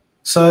recommend?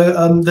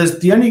 So there's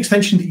the only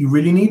extension that you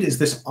really need is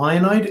this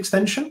Ironide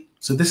extension.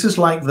 So this is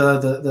like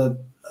the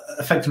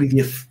effectively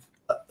the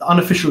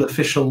unofficial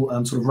official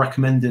sort of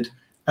recommended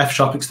F#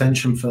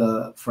 extension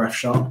for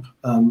F#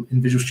 in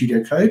Visual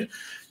Studio Code.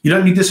 You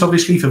don't need this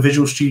obviously for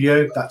Visual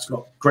Studio. That's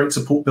got great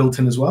support built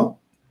in as well.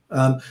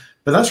 But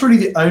that's really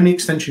the only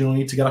extension you'll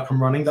need to get up and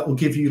running. That will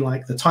give you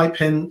like the type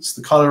hints,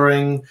 the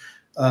coloring,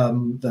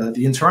 the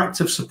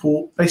interactive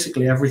support,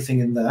 basically everything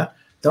in there.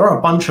 There are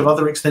a bunch of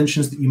other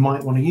extensions that you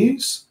might want to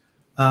use.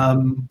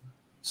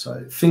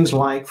 So things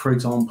like, for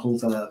example,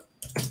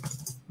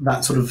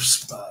 that sort of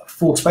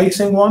for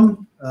spacing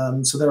one.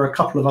 So there are a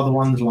couple of other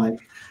ones like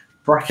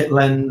bracket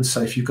lens.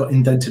 So if you've got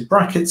indented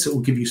brackets, it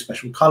will give you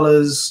special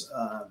colors.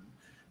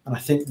 And I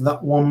think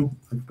that one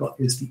I've got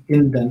is the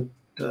indent.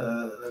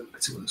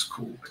 Let's see what it's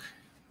called.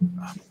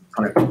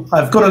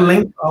 I've got a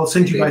link. I'll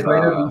send you guys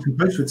later. You can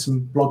post with some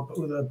blog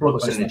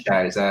posts in the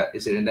chat.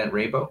 Is it Indent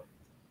Rainbow?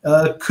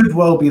 Could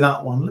well be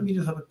that one. Let me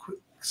just have a quick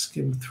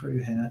skim through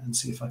here and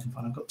see if I can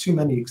find. I've got too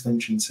many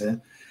extensions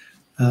here.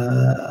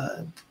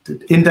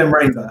 Indent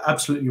Rainbow.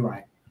 Absolutely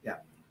right. Yeah,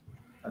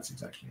 that's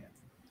exactly it.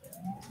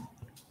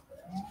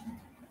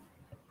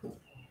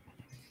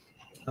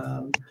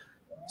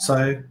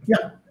 So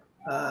yeah.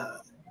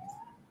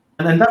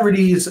 And then that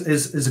really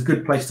is a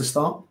good place to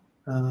start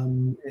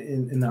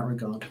in that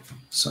regard.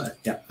 So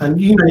yeah,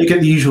 and you know, you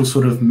get the usual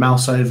sort of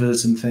mouse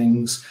overs and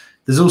things.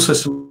 There's also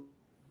some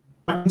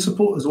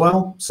support as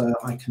well, so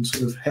I can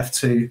sort of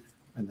F2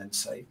 and then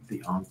say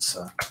the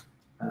answer.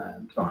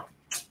 And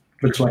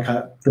looks like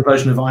the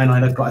version of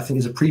Ironide I've got, I think,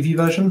 is a preview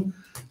version,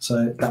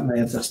 so that may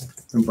have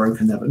just been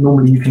broken there. But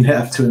normally you can hit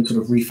F2 and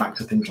sort of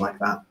refactor things like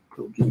that.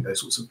 It'll give you those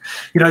sorts of,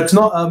 you know, it's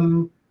not.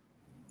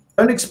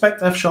 Don't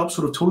expect F# sort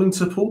of tooling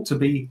support to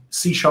be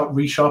C#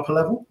 resharper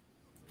level.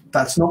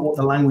 That's not what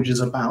the language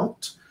is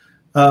about.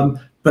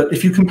 But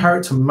if you compare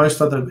it to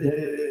most other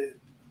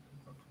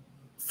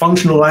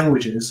functional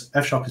languages,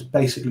 F# is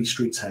basically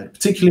streets ahead,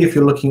 particularly if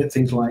you're looking at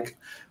things like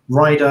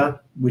Rider,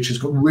 which has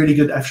got really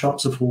good F#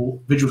 support,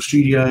 Visual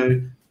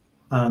Studio,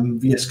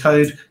 VS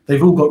Code.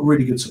 They've all got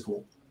really good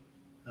support.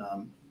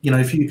 You know,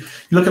 if you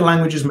look at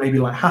languages maybe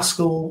like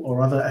Haskell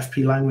or other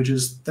FP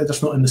languages, they're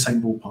just not in the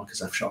same ballpark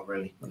as F#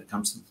 really when it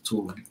comes to the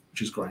tooling,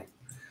 which is great.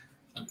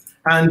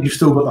 And you've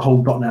still got the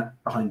whole .NET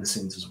behind the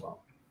scenes as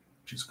well,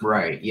 which is great.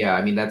 Right. Yeah.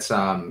 I mean, that's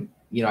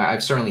you know,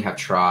 I've certainly have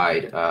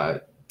tried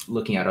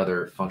looking at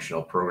other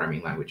functional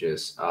programming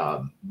languages,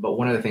 but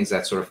one of the things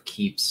that sort of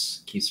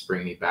keeps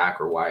bringing me back,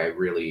 or why I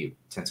really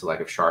tend to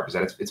like F# is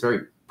that it's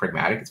very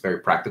pragmatic, it's very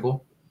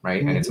practical,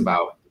 right? Mm-hmm. And it's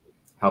about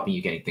helping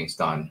you getting things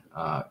done,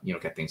 you know,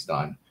 get things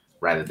done,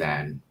 rather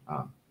than,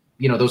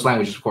 you know, those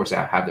languages, of course,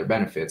 have their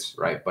benefits,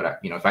 right? But,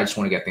 you know, if I just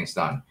want to get things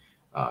done,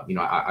 you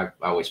know, I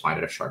always find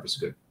that F#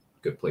 is a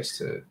good place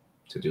to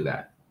do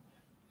that.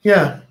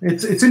 Yeah,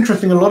 it's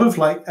interesting. A lot of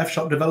like F#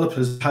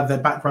 developers have their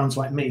backgrounds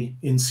like me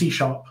in C#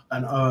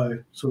 and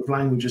OO sort of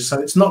languages. So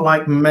it's not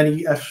like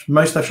most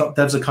F#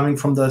 devs are coming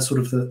from the sort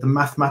of the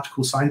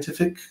mathematical,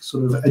 scientific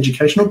sort of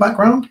educational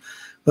background,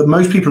 but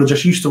most people are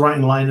just used to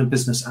writing line of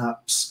business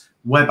apps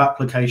web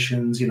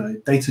applications,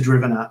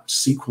 data-driven apps,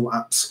 SQL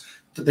apps,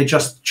 that they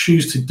just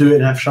choose to do it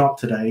in F#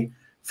 today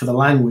for the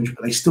language,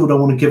 but they still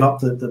don't want to give up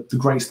the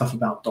great stuff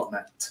about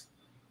 .NET.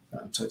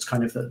 So it's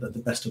kind of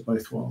the best of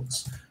both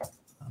worlds.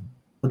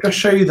 I'll just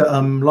show you the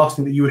last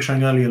thing that you were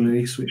showing earlier,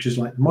 Luis, which is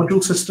like the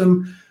module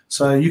system.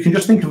 So you can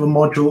just think of a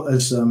module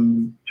as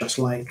just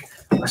like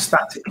a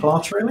static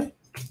class, really.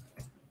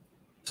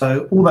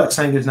 So all that's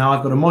saying is now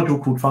I've got a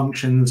module called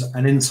functions,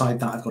 and inside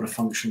that I've got a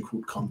function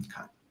called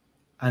concat.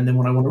 And then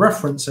when I want to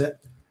reference it,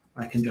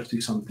 I can just do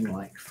something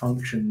like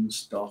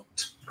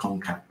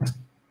functions.concat.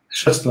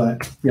 It's just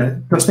like,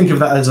 just think of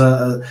that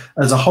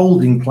as a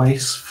holding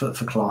place for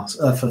class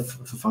for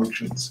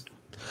functions.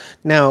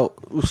 Now,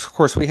 of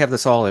course, we have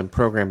this all in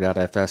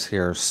program.fs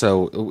here.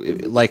 So,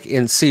 like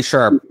in C#,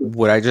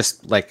 would I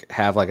just like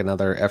have like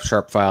another F#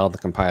 file? The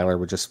compiler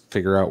would just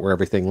figure out where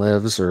everything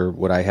lives, or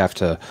would I have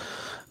to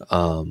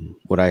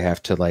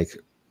like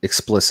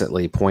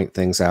explicitly point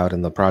things out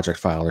in the project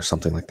file or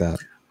something like that?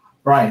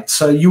 Right.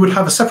 So you would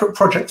have a separate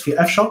project for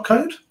your F#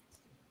 code,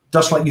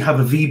 just like you have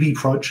a VB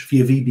project for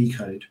your VB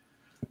code.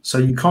 So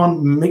you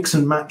can't mix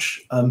and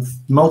match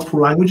multiple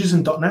languages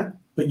in .NET,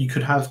 but you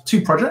could have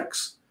two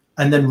projects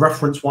and then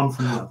reference one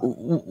from the other.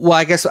 Well,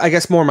 I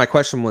guess more my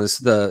question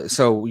was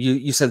so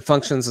you said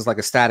functions is like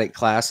a static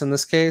class in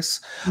this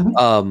case.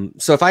 Mm-hmm.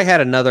 So if I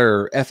had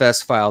another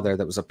FS file there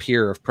that was a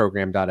peer of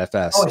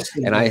program.fs,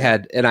 and I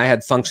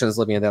had functions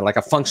living in there, like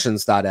a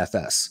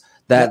functions.fs,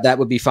 that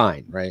would be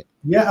fine, right?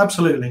 Yeah,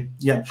 absolutely.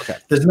 Yeah. Okay.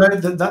 There's no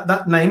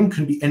that name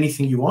can be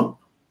anything you want.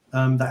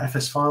 That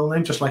FS file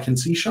name, just like in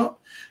C#.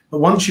 But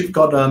once you've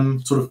got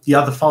sort of the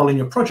other file in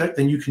your project,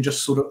 then you can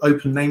just sort of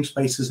open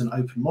namespaces and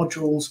open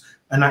modules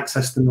and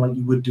access them like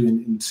you would do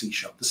in C#,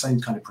 the same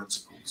kind of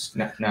principles.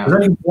 No. There's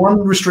only one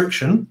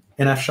restriction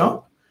in F#,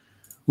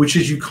 which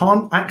is you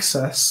can't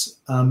access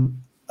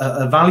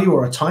a value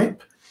or a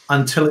type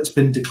until it's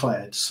been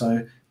declared.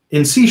 So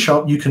in C#,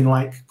 you can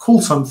like call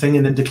something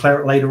and then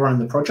declare it later on in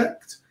the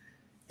project.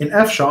 In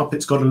F#,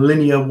 it's got a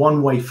linear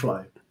one-way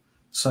flow.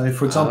 So,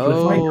 for example,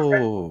 if I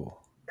create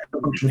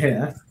a function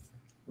here,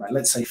 right,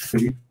 let's say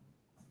food,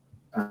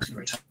 I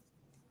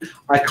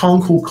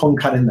can't call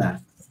concat in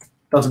there.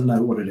 Doesn't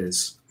know what it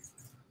is.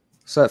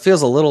 So it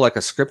feels a little like a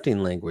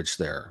scripting language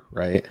there,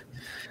 right?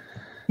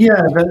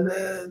 Yeah, but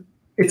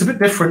it's a bit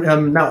different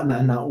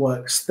now it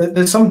works.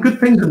 There's some good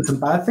things and some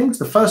bad things.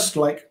 The first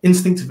like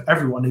instinct of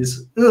everyone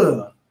is,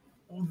 ugh,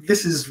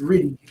 this is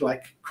really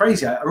like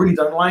crazy. I really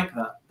don't like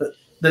that. But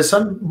there's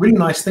some really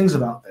nice things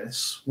about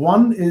this.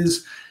 One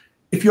is,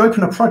 if you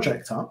open a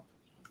project up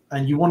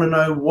and you want to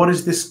know what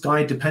is this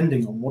guy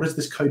depending on, what is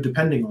this code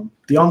depending on,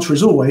 the answer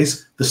is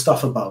always the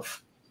stuff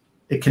above.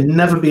 It can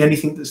never be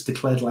anything that's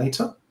declared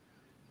later.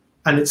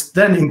 And it's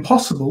then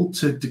impossible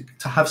to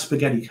have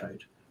spaghetti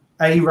code.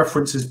 A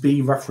references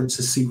B,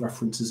 references C,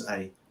 references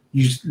A.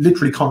 You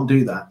literally can't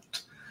do that.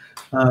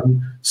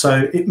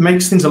 So it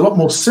makes things a lot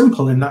more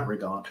simple in that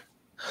regard.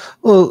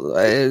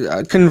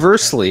 Well,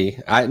 conversely,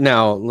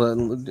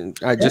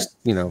 just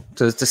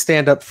to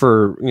stand up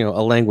for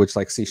a language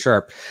like C#.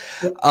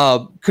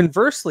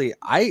 Conversely,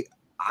 I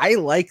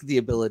like the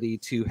ability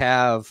to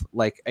have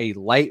like a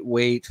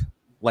lightweight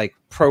like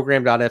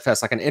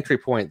program.fs, like an entry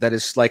point that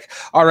is like,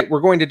 all right, we're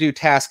going to do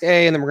task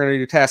A, and then we're going to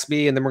do task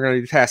B, and then we're going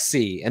to do task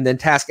C, and then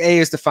task A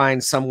is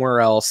defined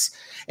somewhere else,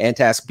 and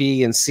task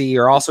B and C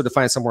are also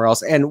defined somewhere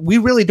else, and we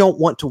really don't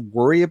want to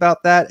worry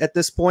about that at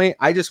this point.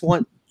 I just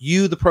want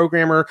you, the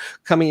programmer,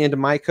 coming into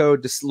my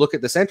code to look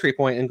at this entry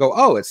point and go,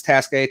 oh, it's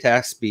task A,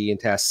 task B, and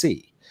task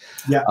C.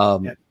 Yeah.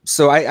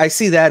 So I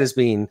see that as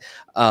being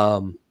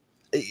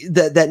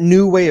that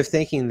new way of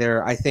thinking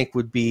there, I think,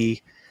 would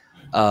be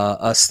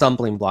a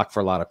stumbling block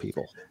for a lot of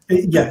people.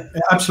 Yeah,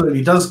 it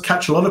absolutely does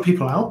catch a lot of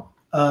people out.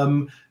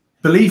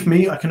 Believe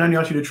me, I can only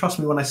ask you to trust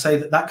me when I say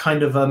that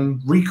kind of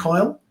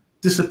recoil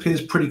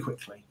disappears pretty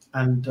quickly.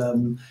 And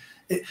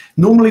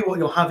normally what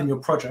you'll have in your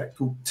project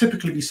will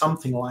typically be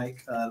something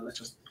like, let's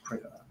just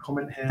create a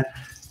comment here.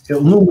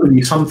 It'll normally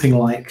be something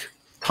like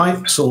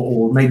types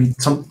or maybe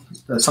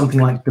something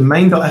like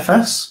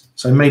domain.fs.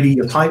 So maybe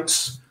your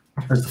types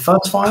as the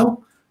first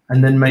file,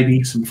 and then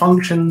maybe some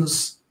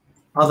functions,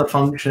 other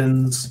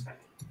functions,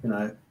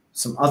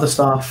 some other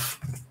stuff.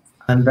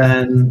 And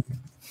then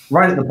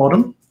right at the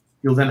bottom,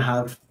 you'll then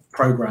have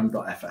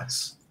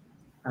program.fs.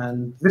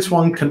 And this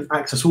one can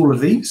access all of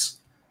these,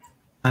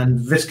 and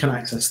this can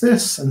access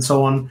this, and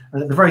so on.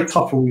 And at the very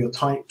top are all your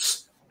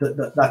types.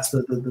 That's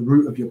the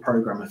root of your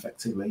program,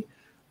 effectively.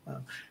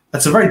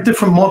 That's a very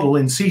different model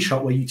in C#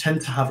 where you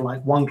tend to have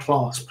like one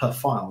class per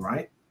file,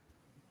 right?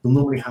 You'll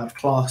normally have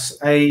class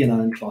A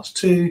and class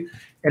 2.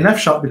 In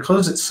F#,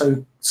 because it's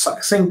so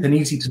succinct and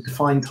easy to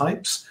define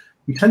types,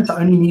 you tend to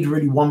only need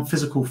really one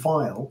physical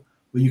file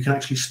where you can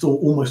actually store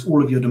almost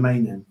all of your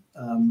domain in.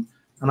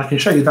 And I can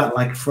show you that.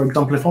 Like, for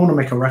example, if I want to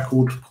make a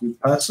record called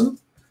person,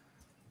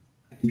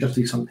 I can just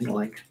do something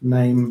like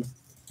name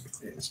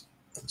is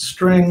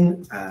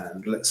string,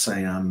 and let's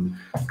say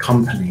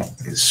company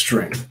is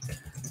string.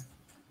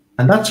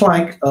 And that's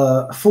like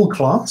a full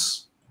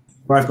class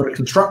where I've got a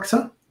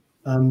constructor,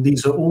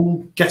 These are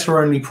all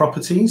getter-only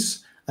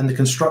properties, and the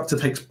constructor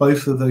takes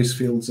both of those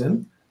fields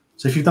in.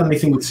 So if you've done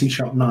anything with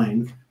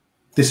C#9,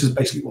 this is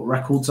basically what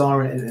records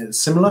are. It's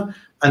similar,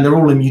 and they're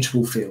all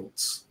immutable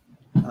fields,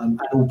 and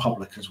all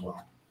public as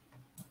well.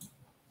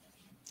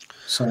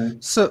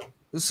 So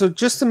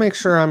just to make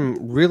sure I'm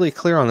really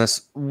clear on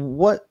this,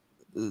 what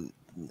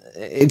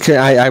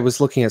I was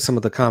looking at some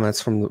of the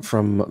comments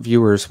from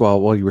viewers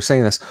while you were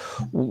saying this.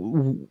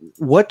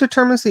 What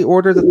determines the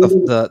order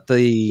that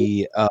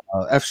the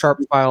F#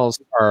 files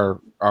are?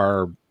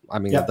 I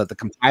mean, that the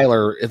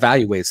compiler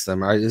evaluates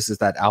them. Is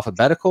that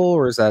alphabetical,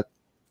 or is that?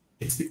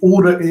 It's the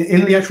order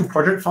in the actual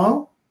project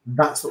file.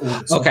 That's the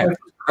order. So okay.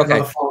 Okay.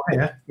 File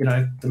here,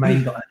 the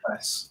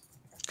main.fs.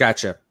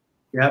 Gotcha.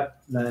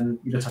 Yep. Then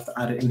you just have to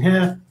add it in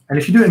here. And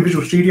if you do it in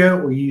Visual Studio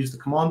or you use the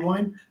command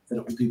line, then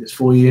it will do this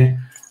for you.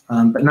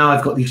 But now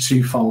I've got these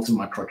two files in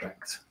my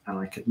project, and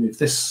I could move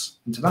this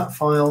into that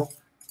file,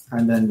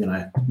 and then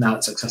now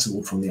it's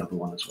accessible from the other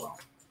one as well.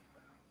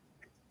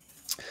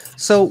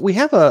 So we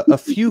have a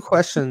few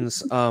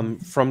questions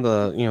from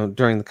the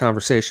during the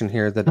conversation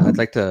here that I'd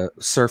like to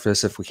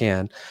surface if we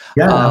can.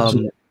 Yeah.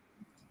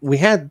 We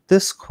had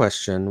this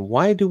question: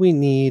 why do we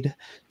need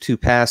to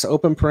pass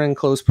open paren,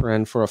 close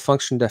paren for a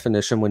function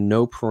definition when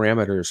no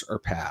parameters are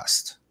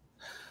passed?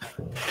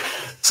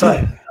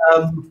 So,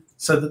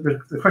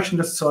 the question,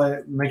 just so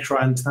I make sure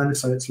I understand it,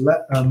 so it's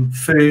let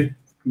foo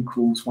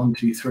equals 1,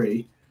 2,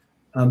 3.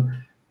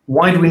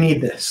 Why do we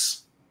need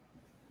this?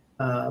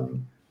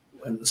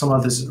 Some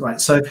others, right?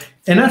 So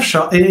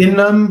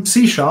in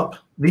C#,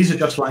 these are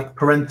just like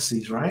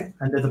parentheses, right?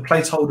 And they're the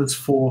placeholders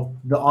for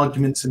the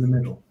arguments in the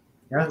middle.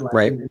 Yeah,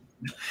 right.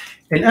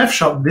 In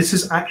F#, this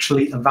is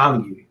actually a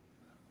value.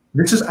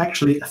 This is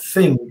actually a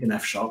thing in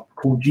F#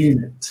 called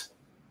unit.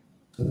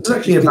 So this is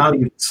actually a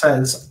value that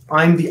says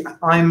I'm the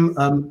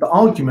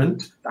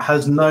argument that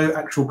has no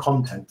actual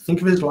content.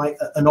 Think of it as like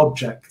an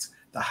object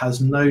that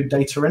has no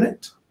data in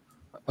it.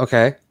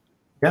 Okay.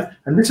 Yeah,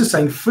 and this is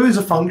saying foo is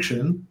a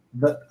function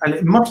that, and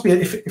it must be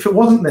if it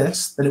wasn't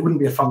this, then it wouldn't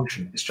be a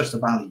function. It's just a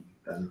value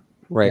then.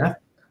 Right. Yeah?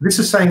 This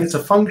is saying it's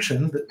a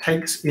function that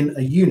takes in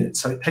a unit,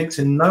 so it takes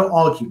in no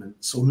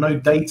arguments or no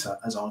data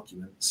as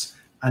arguments,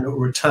 and it will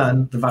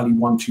return the value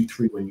 1, 2,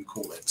 3 when you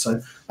call it.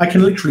 So I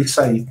can literally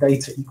say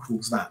data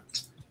equals that.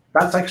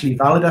 That's actually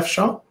valid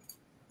F#.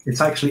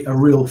 It's actually a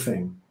real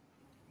thing.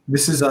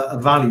 This is a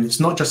value. It's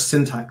not just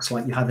syntax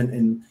like you have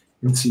in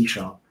C#.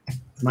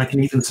 And I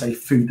can even say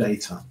foo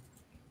data.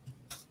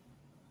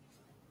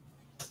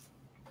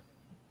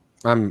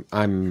 I'm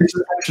this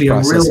is actually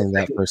processing a real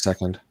that thing. for a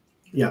second.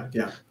 Yeah,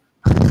 yeah.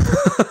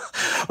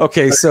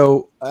 Okay,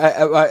 so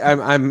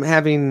I'm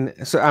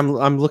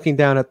looking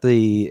down at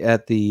the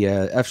F#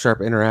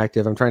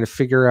 interactive. I'm trying to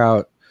figure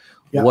out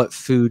what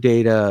foo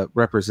data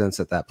represents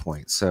at that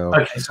point. So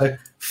okay, so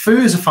foo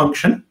is a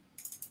function.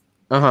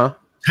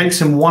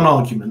 Takes in one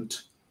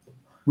argument,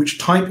 which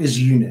type is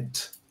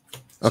unit.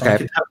 So I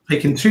could have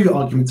taken 2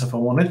 arguments if I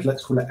wanted.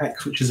 Let's call it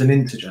x, which is an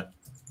integer.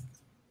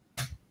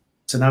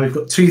 So now we've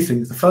got 2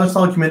 things. The first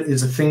argument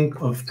is a thing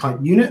of type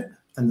unit,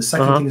 and the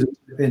second thing is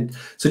a int.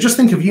 So just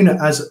think of unit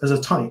as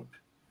a type.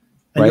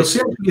 And you'll see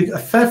actually a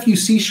fair few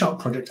C#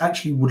 projects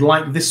actually would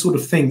like this sort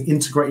of thing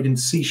integrated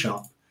into C#,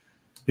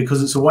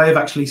 because it's a way of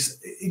actually,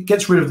 it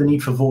gets rid of the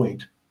need for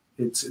void.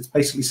 It's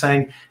basically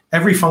saying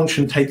every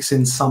function takes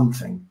in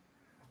something.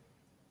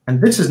 And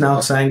this is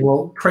now saying,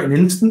 well, create an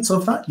instance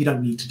of that. You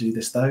don't need to do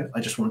this, though. I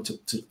just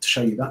wanted to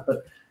show you that.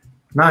 But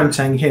now I'm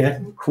saying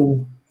here,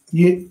 call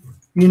unit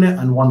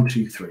and 1,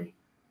 2, 3.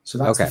 So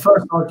that's the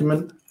first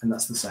argument, and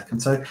that's the second.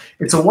 So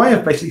it's a way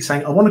of basically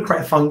saying, I want to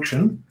create a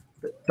function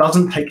that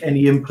doesn't take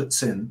any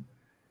inputs in.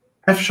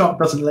 F#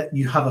 doesn't let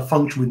you have a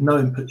function with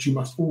no inputs. You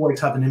must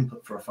always have an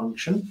input for a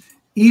function,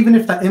 even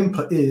if that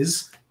input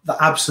is the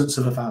absence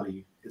of a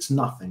value. It's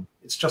nothing.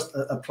 It's just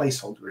a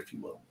placeholder, if you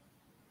will.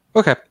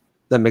 Okay.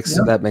 That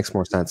makes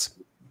more sense.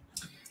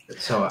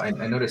 So I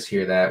noticed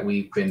here that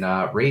we've been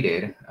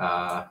rated.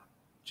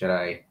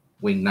 Jedi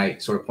Wing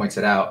Knight sort of points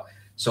it out.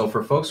 So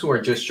for folks who are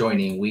just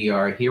joining, we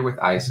are here with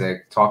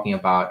Isaac talking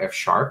about F#,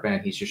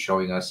 and he's just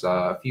showing us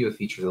a few of the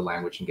features of the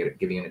language and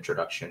giving an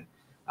introduction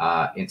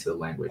into the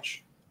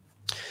language.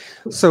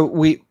 So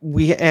we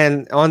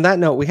and on that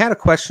note, we had a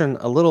question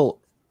a little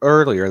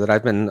earlier that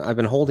I've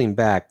been holding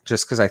back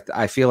just because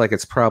I feel like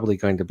it's probably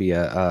going to be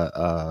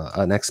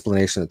an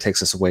explanation that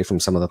takes us away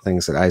from some of the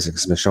things that Isaac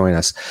has been showing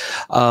us.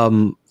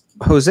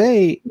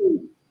 Jose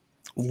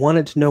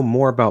wanted to know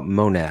more about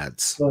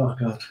monads. Oh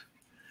God.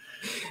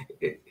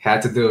 It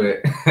had to do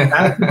it.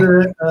 Had to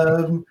do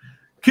it.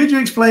 Could you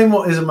explain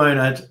what is a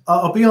monad?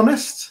 I'll be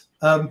honest.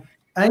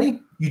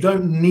 You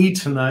don't need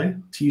to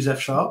know to use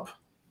F#.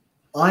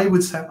 I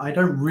would say I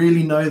don't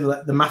really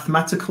know the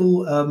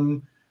mathematical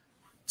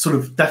sort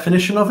of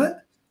definition of it,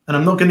 and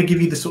I'm not going to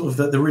give you the sort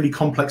of the really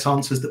complex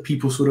answers that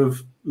people sort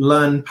of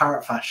learn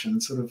parrot fashion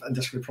and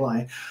just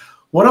reply.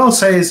 What I'll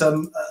say is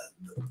the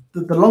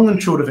long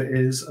and short of it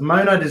is a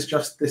monad is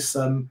just this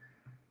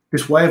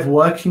this way of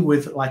working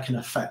with like an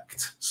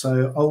effect.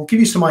 So I'll give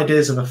you some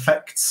ideas of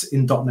effects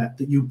in .NET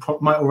that you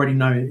might already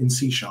know in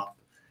C#.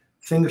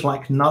 Things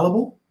like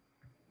nullable,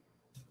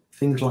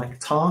 things like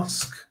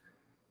task,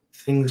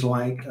 things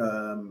like,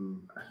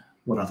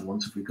 what other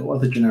ones have we got? What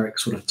other generic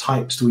sort of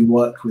types do we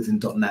work with in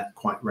 .NET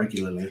quite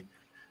regularly?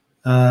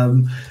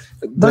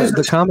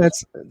 The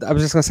comments, I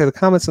was just going to say, the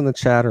comments in the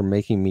chat are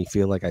making me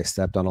feel like I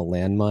stepped on a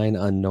landmine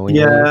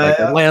unknowingly. Yeah, like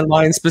a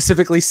landmine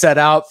specifically set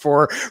out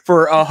for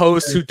a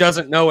host who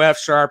doesn't know F#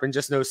 and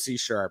just knows C#.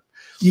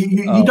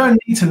 You don't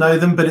need to know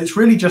them, but it's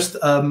really just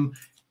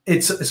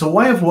it's a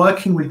way of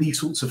working with these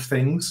sorts of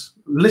things.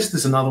 List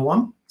is another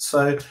one.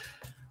 So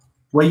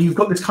where you've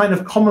got this kind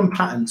of common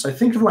pattern. So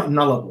think of like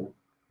nullable.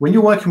 When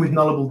you're working with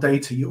nullable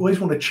data, you always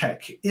want to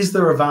check, is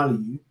there a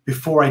value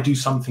before I do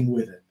something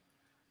with it?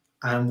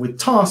 And with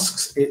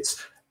tasks,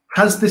 it's,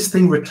 has this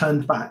thing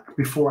returned back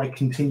before I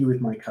continue with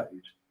my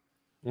code?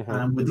 Mm-hmm.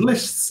 And with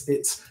lists,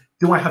 it's,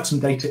 do I have some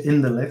data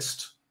in the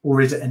list,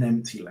 or is it an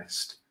empty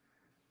list?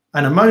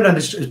 And a monad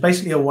is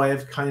basically a way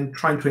of kind of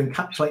trying to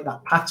encapsulate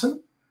that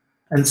pattern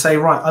and say,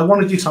 right, I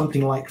want to do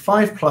something like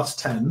 5 plus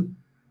 10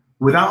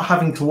 without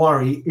having to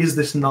worry, is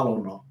this null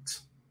or not?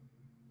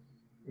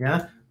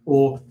 Yeah.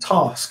 Or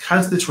task,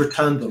 has this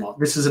returned or not?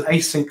 This is an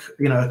async,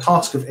 a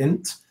task of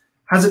int.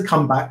 Has it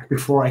come back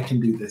before I can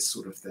do this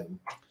sort of thing?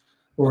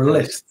 Or a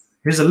list.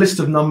 Here's a list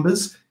of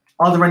numbers.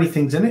 Are there any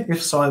things in it?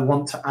 If so, I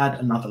want to add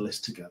another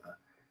list together.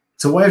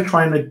 It's a way of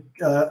trying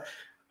to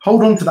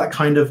hold on to that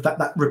kind of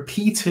that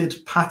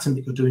repeated pattern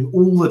that you're doing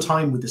all the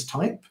time with this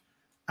type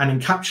and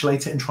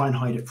encapsulate it and try and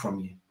hide it from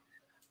you.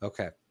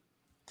 Okay.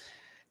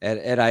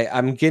 And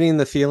I'm getting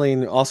the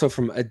feeling also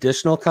from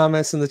additional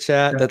comments in the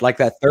chat that like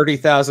that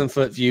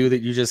 30,000-foot view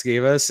that you just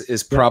gave us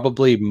is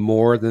probably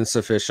more than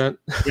sufficient.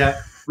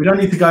 Yeah, we don't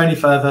need to go any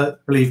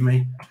further, believe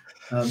me.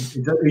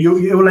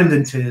 It will end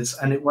in tears,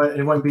 and it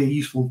won't be a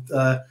useful,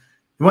 it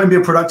won't be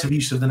a productive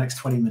use of the next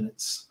 20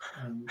 minutes.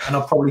 And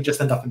I'll probably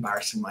just end up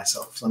embarrassing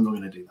myself, so I'm not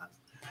going to do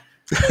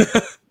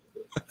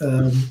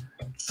that.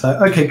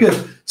 Okay,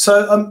 good.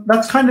 So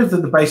that's kind of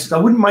the basics. I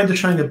wouldn't mind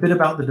just showing a bit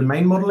about the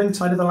domain modeling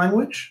side of the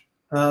language.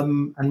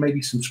 And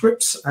maybe some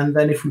scripts, and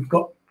then if we've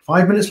got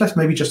 5 minutes left,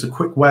 maybe just a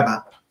quick web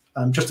app,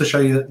 just to show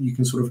you that you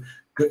can sort of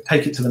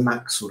take it to the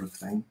max sort of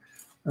thing.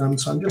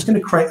 So I'm just going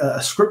to create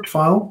a script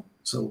file.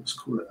 So let's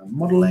call it a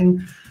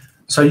modeling.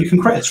 So you can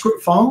create a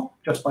script file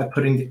just by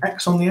putting the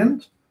X on the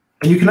end.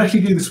 And you can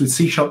actually do this with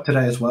C#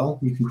 today as well.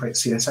 You can create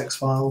CSX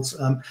files.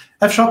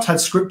 F# had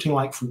scripting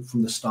like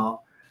from the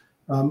start.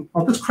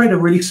 I'll just create a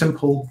really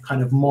simple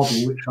kind of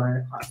model, which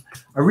I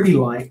really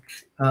like.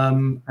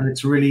 And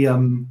it's really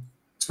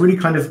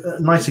kind of a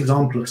nice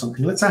example of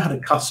something. Let's say I had a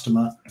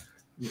customer,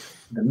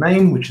 the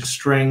name, which is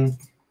string,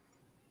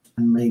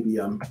 and maybe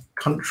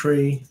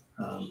country,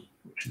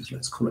 which is,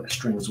 let's call it a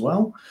string as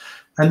well.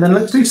 And then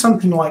let's do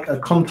something like a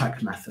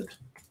contact method.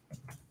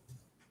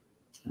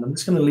 And I'm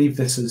just going to leave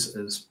this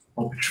as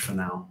obj for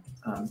now.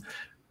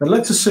 But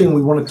let's assume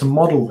we wanted to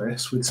model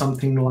this with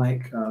something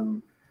like,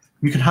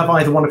 you can have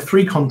either one of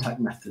 3 contact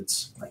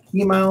methods, like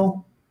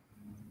email,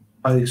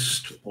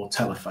 post, or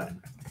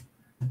telephone.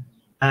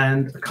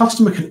 And a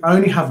customer can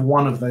only have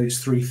one of those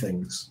 3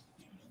 things.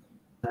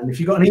 And if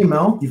you've got an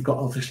email, you've got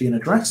obviously an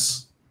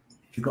address.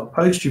 If you've got a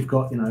post, you've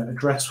got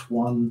address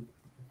 1,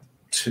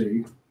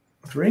 2,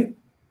 3,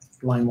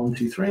 line 1,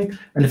 2, 3.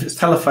 And if it's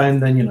telephone,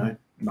 then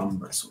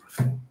number sort of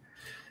thing.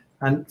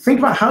 And think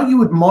about how you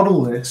would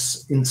model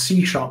this in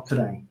C#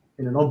 today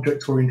in an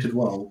object-oriented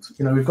world.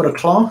 We've got a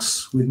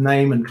class with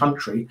name and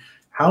country.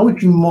 How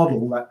would you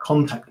model that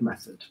contact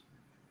method?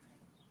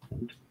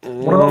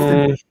 What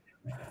about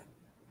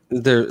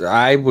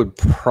I would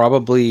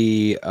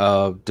probably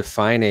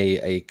define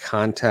a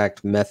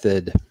contact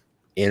method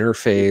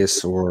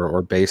interface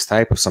or base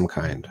type of some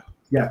kind.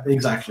 Yeah,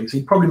 exactly. So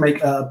you'd probably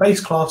make a base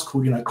class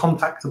called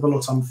contactable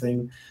or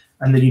something,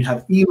 and then you'd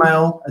have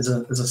email as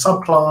a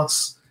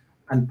subclass,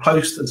 and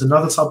post as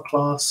another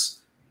subclass,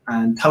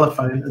 and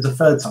telephone as a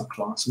third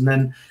subclass, and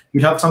then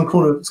you'd have some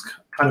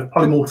kind of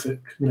polymorphic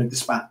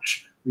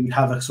dispatch where you'd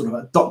have a sort of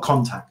a dot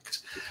contact.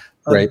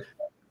 Right.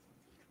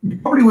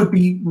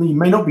 You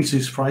may not be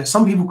too surprised.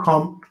 Some people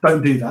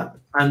don't do that,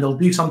 and they'll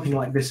do something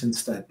like this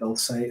instead. They'll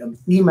say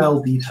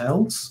email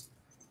details,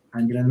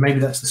 and maybe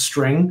that's the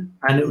string,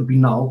 and it would be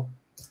null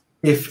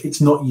if it's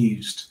not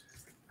used.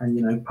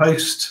 And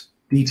post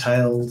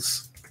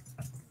details,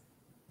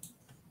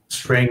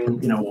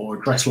 string, or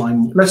address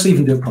line. Let's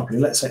even do it properly.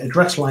 Let's say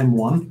address line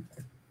 1,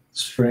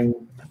 string,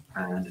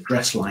 and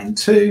address line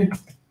 2,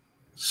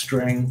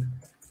 string,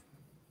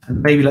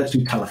 and maybe let's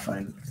do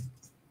telephone.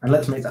 And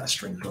let's make that a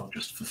string as well,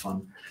 just for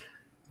fun.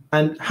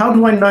 And how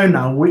do I know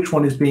now which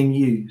one is being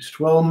used?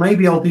 Well,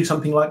 maybe I'll do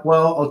something like,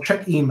 I'll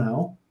check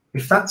email.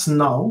 If that's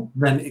null,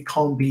 then it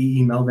can't be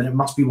email, then it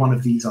must be one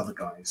of these other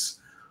guys.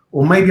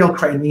 Or maybe I'll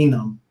create an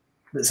enum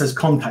that says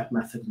contact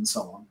method and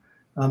so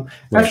on.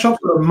 F# got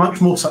a much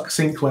more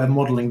succinct way of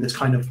modeling this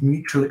kind of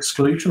mutual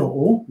exclusion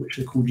or, which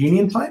are called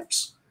union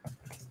types.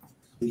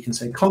 You can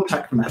say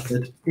contact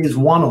method is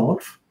one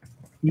of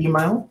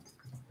email,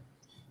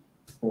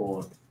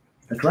 or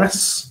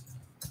address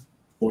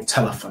or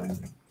telephone.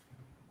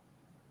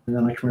 And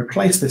then I can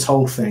replace this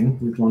whole thing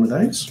with one of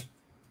those.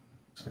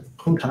 So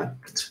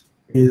contact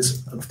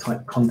is of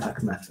type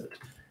contact method.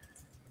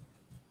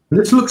 And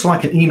this looks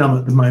like an enum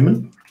at the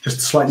moment, just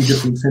a slightly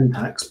different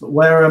syntax, but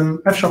where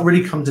F#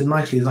 really comes in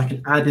nicely is I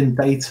can add in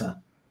data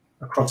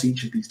across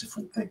each of these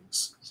different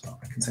things. So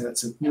I can say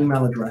that's an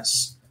email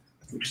address,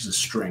 which is a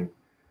string.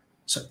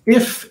 So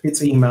if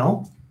it's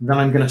email, then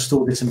I'm going to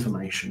store this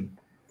information.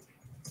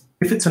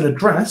 If it's an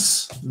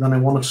address, then I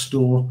want to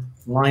store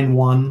line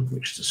 1,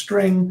 which is a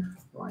string,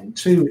 line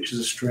 2, which is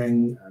a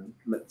string, and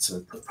let's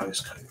put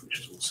postcode, which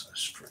is also a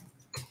string.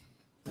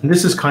 And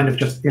this is kind of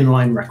just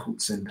inline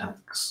record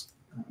syntax.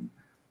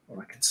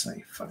 Or I could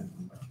say phone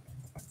number.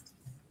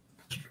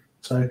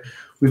 So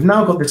we've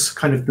now got this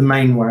kind of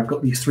domain where I've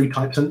got these 3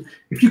 types. And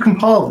if you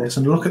compile this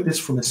and look at this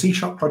from a C#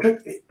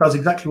 project, it does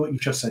exactly what you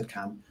just said,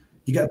 Cam.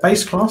 You get a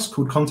base class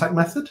called contact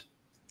method,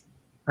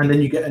 and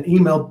then you get an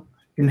email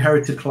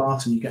inherited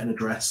class, and you get an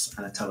address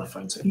and a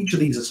telephone. So each of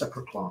these are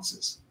separate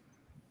classes.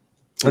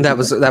 And that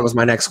was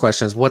my next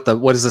question: is what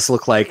does this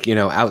look like,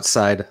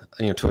 outside,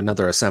 to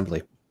another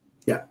assembly?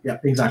 Yeah,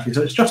 exactly.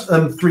 So it's just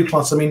 3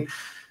 classes. I mean,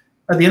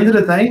 at the end of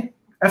the day,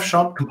 F#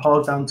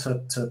 compiled down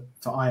to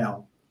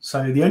IL.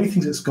 So the only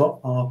things it's got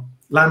are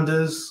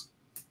lambdas,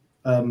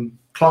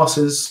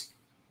 classes,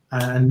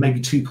 and maybe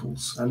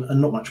tuples,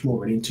 and not much more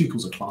really. And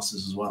tuples are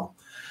classes as well.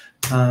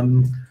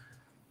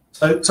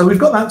 So we've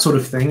got that sort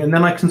of thing, and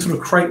then I can sort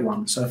of create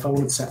one. So if I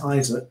wanted to say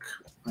Isaac,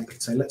 I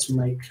could say let's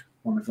make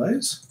one of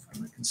those,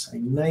 and I can say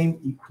name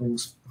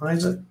equals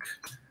Isaac,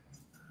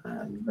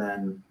 and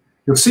then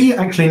you'll see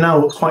actually now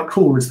what's quite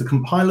cool is the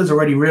compiler's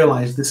already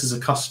realized this is a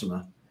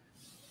customer.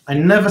 I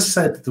never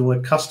said the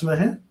word customer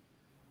here,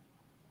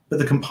 but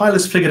the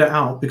compiler's figured it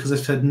out because I've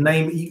said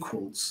name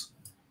equals,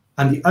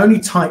 and the only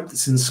type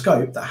that's in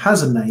scope that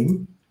has a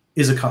name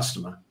is a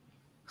customer.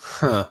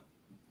 Huh.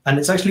 And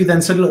it's actually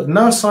then said, look,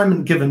 no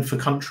assignment given for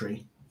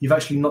country. You've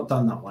actually not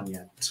done that one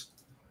yet.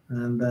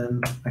 And then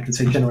I can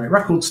say generate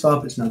record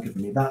stub. It's now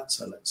given me that.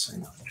 So let's say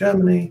now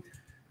Germany.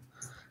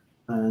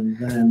 And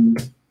then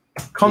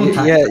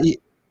contact.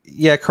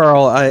 Yeah,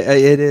 Carl.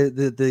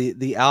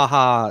 The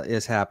aha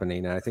is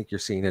happening. And I think you're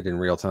seeing it in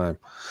real time.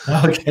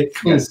 Okay,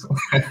 cool. Yes.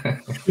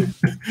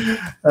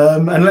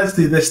 And let's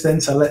do this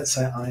then. So let's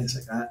say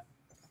Isaac at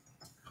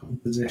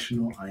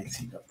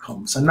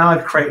compositionalit.com. So now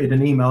I've created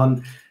an email,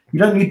 and you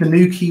don't need the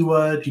new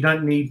keyword. You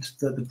don't need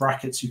the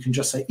brackets. You can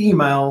just say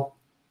email,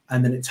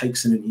 and then it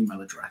takes in an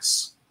email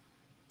address.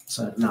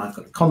 So now I've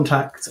got a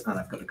contact and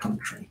I've got a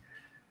country.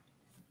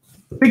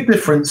 The big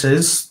difference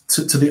is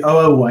to the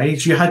OO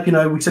ways. You had,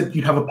 we said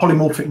you'd have a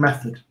polymorphic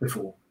method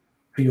before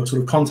for your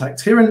sort of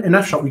contact. Here in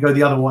F#, we go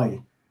the other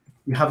way.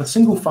 You have a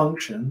single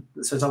function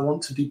that says I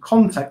want to do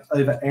contact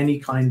over any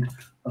kind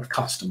of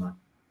customer.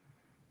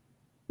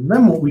 And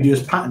then what we do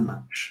is pattern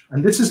match.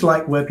 And this is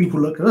like where people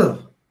look,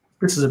 oh,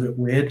 this is a bit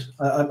weird.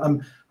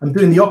 I'm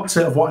doing the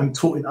opposite of what I'm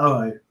taught in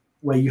OO,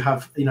 where you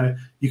have,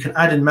 you can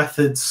add in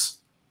methods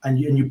and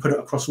you put it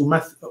across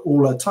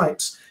all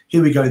types.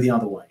 Here we go the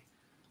other way.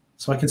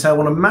 So I can say I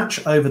want to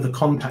match over the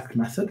contact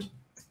method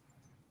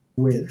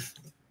with,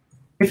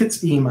 if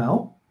it's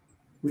email,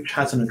 which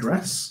has an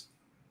address,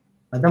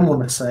 I then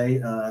want to say,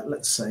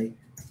 let's say,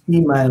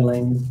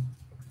 emailing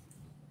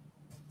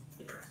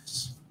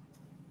address.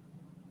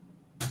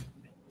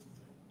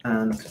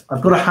 And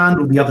I've got to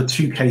handle the other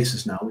 2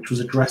 cases now, which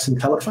was address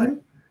and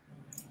telephone.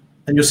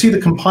 And you'll see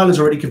the compiler's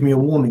already given me a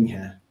warning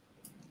here.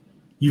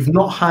 You've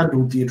not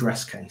handled the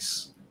address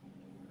case.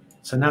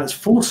 So now it's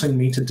forcing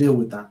me to deal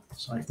with that.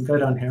 So I can go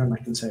down here and I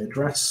can say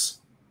address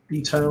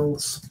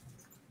details,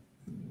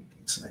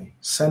 say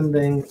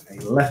sending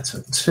a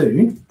letter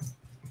to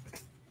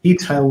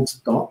details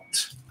dot,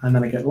 and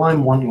then I get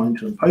line 1, line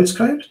 2, and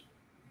postcode.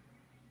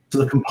 So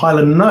the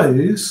compiler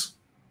knows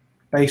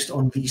based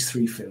on these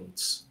 3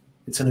 fields.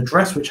 It's an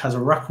address which has a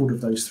record of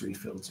those 3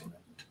 fields in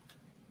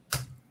it.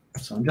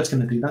 So I'm just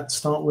going to do that to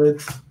start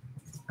with.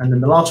 And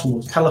then the last one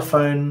was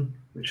telephone,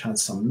 which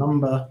has some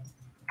number,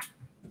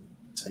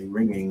 say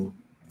ringing.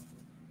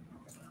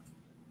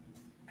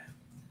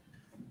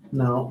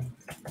 Now,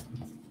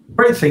 the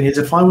great thing is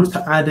if I was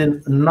to add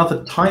in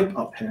another type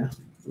up here,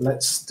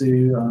 let's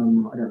do,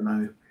 I don't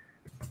know,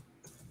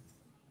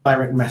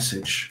 direct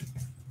message,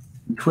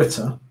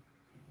 Twitter,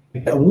 I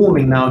get a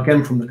warning now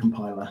again from the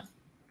compiler.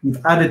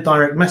 You've added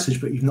direct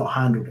message, but you've not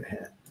handled it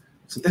here.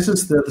 So this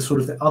is the sort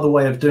of the other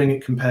way of doing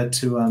it compared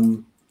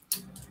to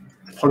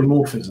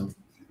polymorphism.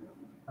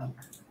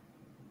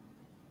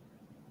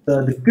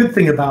 The good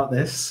thing about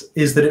this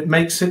is that it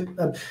makes it,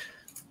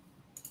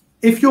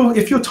 if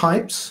your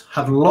types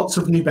have lots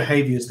of new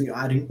behaviors that you're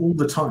adding all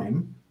the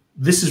time,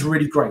 this is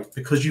really great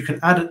because you can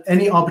add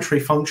any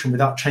arbitrary function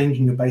without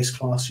changing your base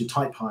class, your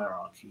type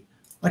hierarchy.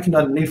 I can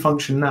add a new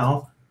function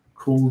now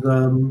called,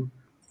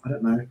 I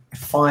don't know,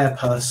 fire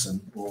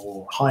person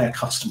or hire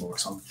customer or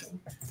something.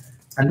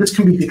 And this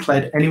can be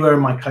declared anywhere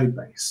in my code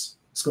base.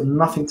 It's got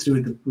nothing to do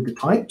with the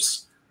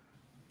types.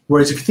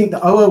 Whereas if you think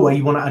the OO way,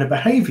 you want to add a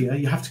behavior,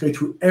 you have to go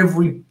through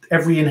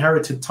every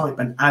inherited type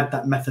and add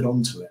that method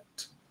onto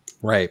it.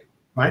 Right.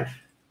 Right.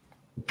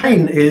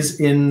 Pain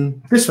is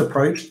in this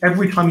approach,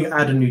 every time you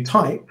add a new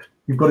type,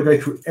 you've got to go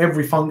through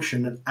every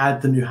function and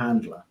add the new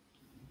handler.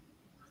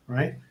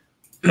 Right.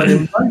 But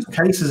in most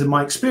cases, in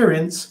my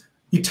experience,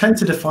 you tend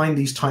to define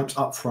these types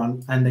up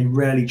front and they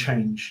rarely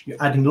change. You're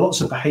adding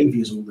lots of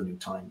behaviors all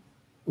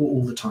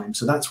the time.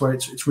 So that's where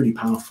it's really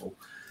powerful.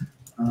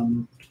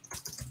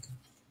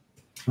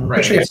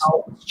 Right.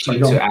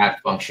 To add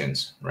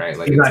functions, right?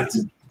 Like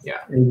exactly.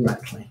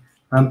 Exactly.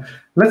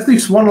 Let's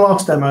do one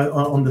last demo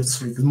on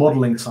the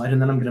modeling side,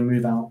 and then I'm going to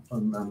move out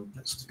on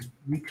let's do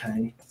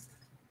UK,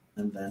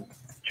 and then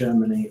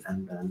Germany,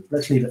 and then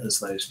let's leave it as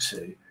those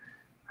two.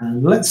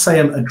 And let's say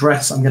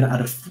address. I'm going to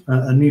add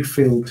a new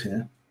field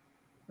here.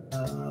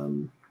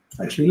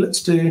 Actually,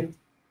 let's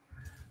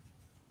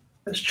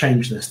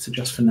change this to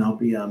just for now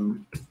be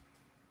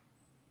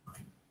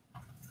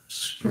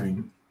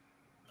string.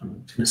 I'm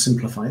going to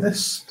simplify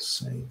this.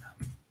 Say.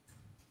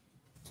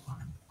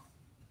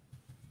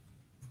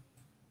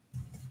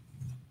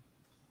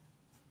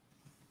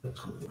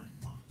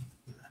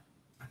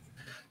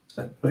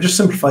 So I've just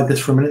simplified this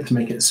for a minute to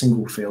make it a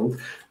single field.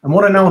 And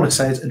what I now want to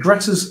say is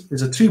addresses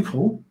is a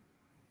tuple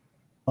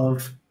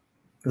of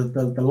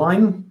the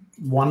line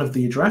 1 of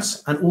the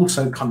address and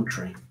also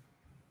country.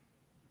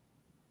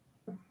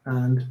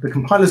 And the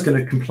compiler is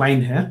going to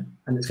complain here,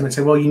 and it's going to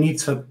say, well, you need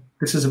to,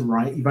 this isn't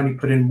right. You've only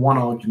put in 1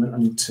 argument, I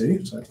need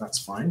 2, so that's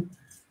fine.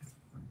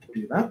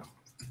 Do that.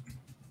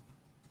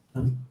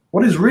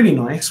 What is really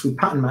nice with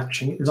pattern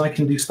matching is I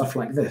can do stuff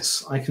like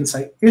this. I can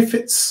say, if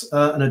it's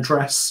an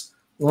address,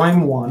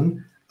 line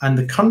 1, and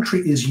the country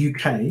is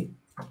UK,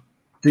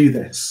 do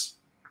this.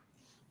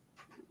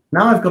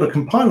 Now I've got a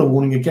compiler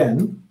warning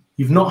again.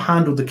 You've not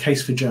handled the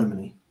case for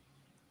Germany.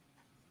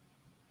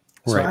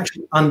 So it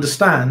actually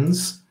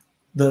understands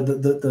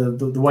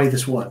the way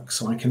this works.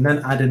 So I can then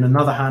add in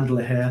another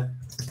handler here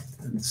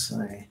and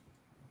say,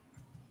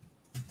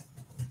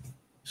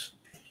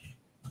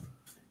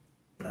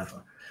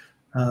 whatever.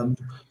 And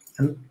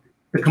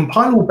the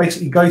compiler will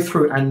basically go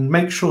through and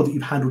make sure that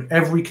you've handled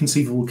every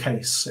conceivable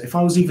case. So if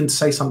I was even to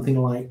say something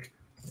like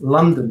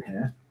London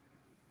here,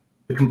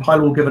 the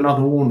compiler will give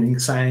another warning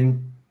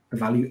saying the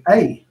value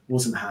A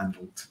wasn't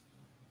handled.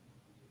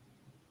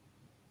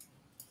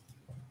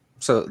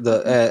 So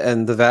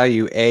the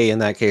value A in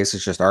that case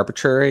is just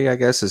arbitrary, I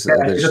guess. It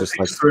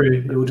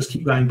will just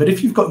keep going. But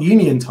if you've got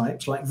union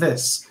types like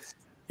this,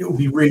 it will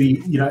be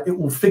really, it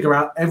will figure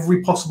out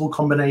every possible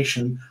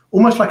combination,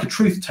 almost like a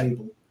truth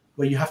table,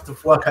 where you have to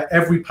work out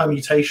every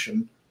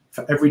permutation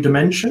for every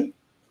dimension,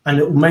 and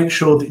it will make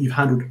sure that you've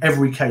handled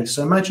every case.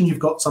 So imagine you've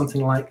got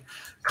something like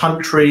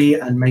country,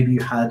 and maybe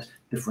you had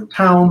different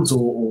towns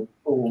or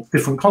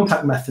different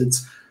contact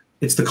methods.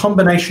 It's the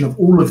combination of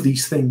all of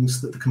these things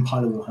that the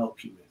compiler will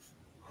help you with,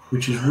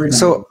 which is really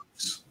so.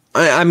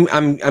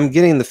 I'm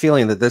getting the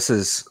feeling that this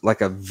is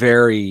like a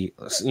very,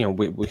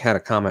 we had a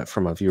comment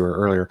from a viewer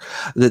earlier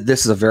that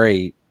this is a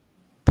very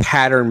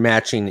pattern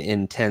matching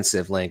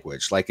intensive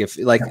language. Like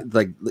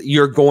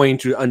you're going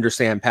to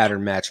understand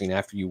pattern matching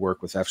after you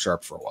work with F#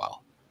 for a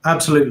while.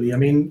 Absolutely. I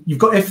mean, you've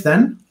got if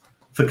then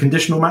for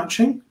conditional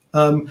matching,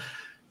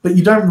 but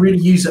you don't really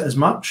use it as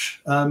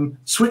much.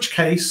 Switch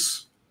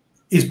case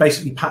is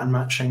basically pattern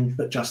matching,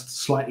 but just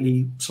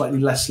slightly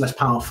less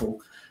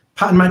powerful.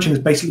 Pattern matching is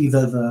basically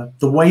the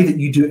way that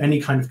you do any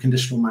kind of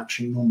conditional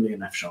matching normally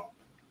in F#.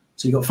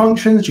 So you've got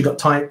functions, you've got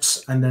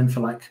types, and then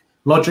for like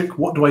logic,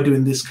 what do I do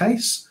in this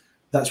case?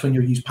 That's when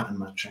you'll use pattern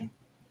matching.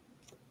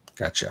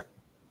 Gotcha.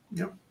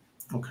 Yep.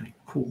 Okay,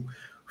 cool.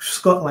 We've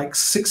just got like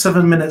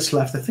 6-7 minutes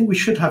left. I think we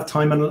should have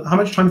time. And how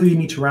much time do you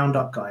need to round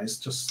up, guys?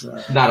 Just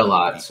not a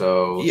lot.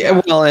 So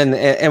yeah, well,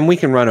 and we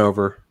can run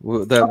over.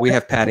 We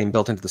have padding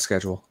built into the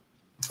schedule.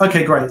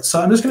 Okay, great. So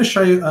I'm just going to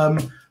show you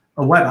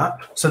a web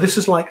app. So this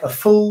is like a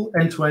full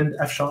end-to-end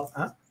F#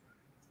 app.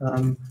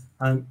 And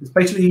it's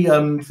basically,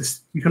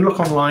 you can look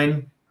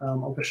online.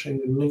 I'll just show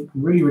you a link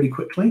really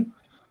quickly,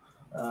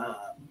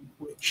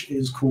 which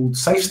is called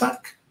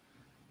SafeStack.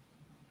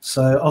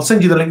 So I'll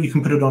send you the link. You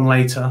can put it on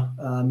later.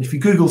 If you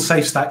Google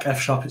SafeStack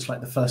F#, it's like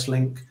the first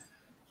link.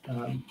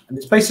 And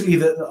it's basically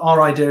that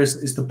our idea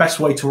is the best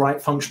way to write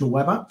functional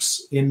web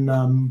apps in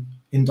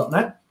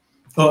 .NET,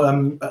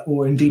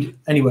 or indeed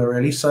anywhere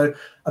really. So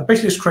I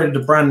basically just created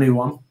a brand new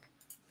one.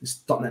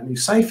 It's .NET New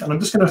Safe, and I'm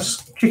just going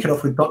to kick it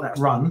off with .NET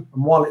Run.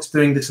 And while it's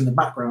doing this in the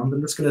background,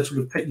 I'm just going to sort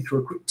of take you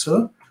through a quick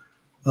tour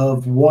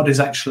of what is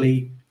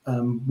actually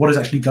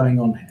going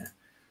on here.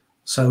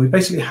 So we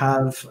basically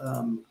have,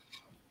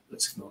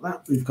 let's ignore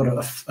that. We've got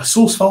a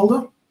source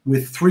folder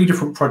with 3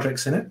 different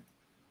projects in it.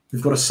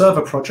 We've got a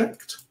server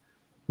project,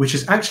 which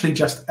is actually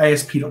just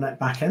ASP.NET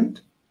Backend.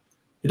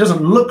 It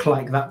doesn't look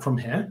like that from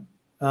here.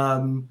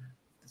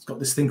 It's got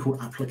this thing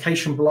called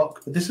application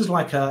block, but this is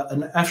like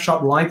an F#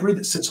 library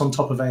that sits on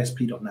top of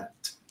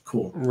ASP.NET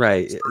Core.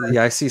 Right.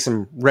 Yeah, I see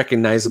some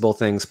recognizable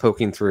things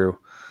poking through.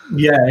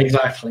 Yeah,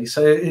 exactly.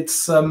 So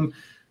it's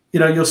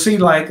you'll see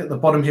like at the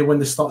bottom here when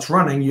this starts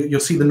running, you'll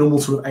see the normal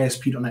sort of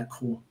ASP.NET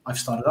Core I've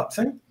started up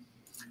thing.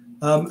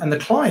 And the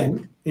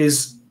client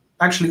is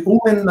actually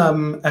all in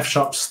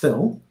F#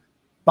 still,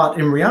 but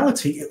in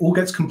reality, it all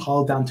gets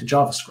compiled down to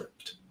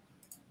JavaScript.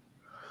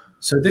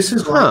 So this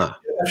is like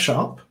F#,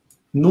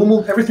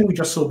 normal, everything we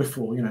just saw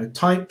before,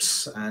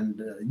 types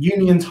and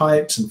union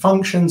types and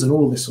functions and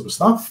all this sort of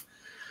stuff.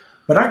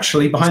 But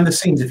actually, behind the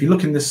scenes, if you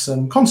look in this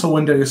console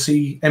window, you'll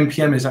see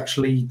NPM is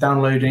actually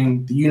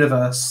downloading the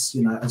universe,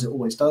 as it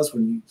always does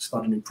when you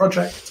start a new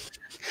project.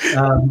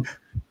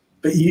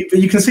 But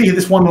you can see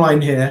this one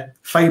line here,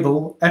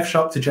 Fable, F#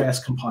 to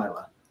JS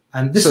compiler.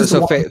 And this is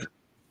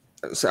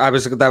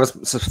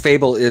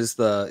Fable is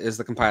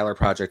the compiler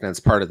project, and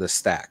it's part of this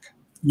stack.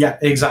 Yeah,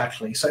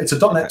 exactly. So it's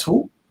a .NET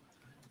tool,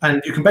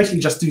 and you can basically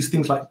just do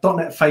things like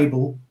 .NET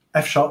Fable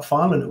F#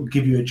 file, and it will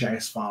give you a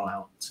JS file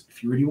out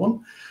if you really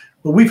want.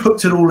 But we've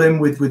hooked it all in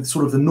with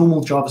sort of the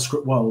normal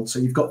JavaScript world. So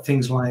you've got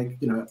things like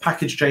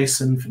package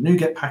JSON for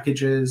NuGet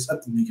packages,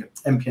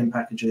 NuGet NPM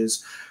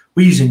packages.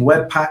 We're using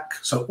Webpack,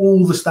 so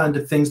all the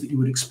standard things that you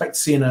would expect to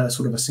see in a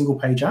sort of a single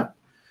page app.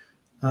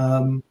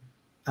 And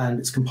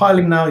it's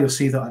compiling now. You'll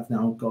see that I've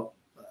now got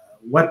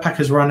Webpack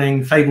is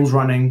running, Fable's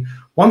running.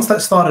 Once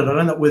that's started, I'll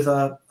end up with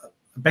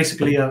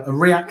basically a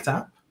React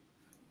app,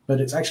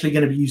 but it's actually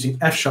going to be using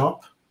F#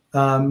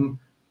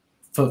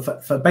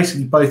 for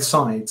basically both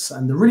sides.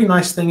 And the really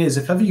nice thing is,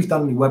 if ever you've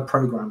done any web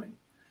programming,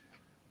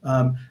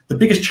 the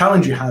biggest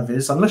challenge you have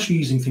is, unless you're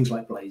using things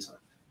like Blazor,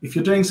 if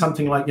you're doing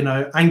something like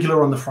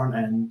Angular on the front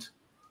end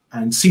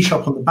and C#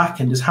 on the back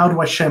end, is how do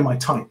I share my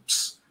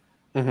types?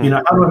 Mm-hmm.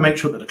 How do I make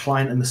sure that the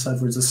client and the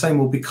server is the same?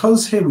 Well,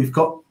 because here we've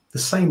got the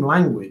same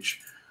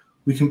language,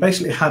 we can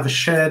basically have a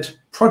shared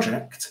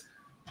project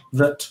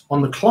that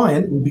on the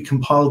client will be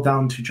compiled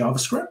down to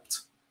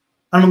JavaScript,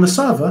 and on the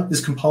server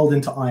is compiled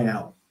into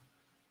IL.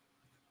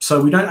 So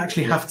we don't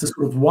actually have to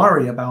sort of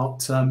worry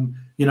about, are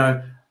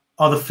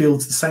the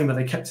fields the same? Are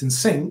they kept in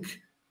sync?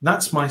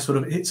 That's my sort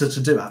of, it's a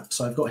to-do app.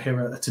 So I've got here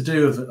a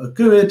to-do of a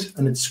GUID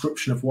and a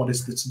description of what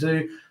is the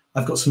to-do.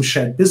 I've got some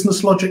shared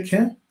business logic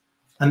here,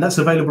 and that's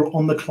available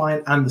on the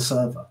client and the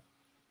server,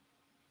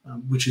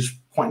 which is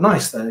quite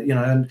nice there,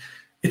 and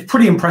it's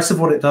pretty impressive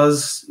what it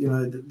does,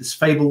 this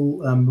Fable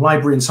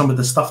library and some of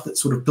the stuff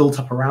that's sort of built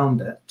up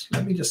around it.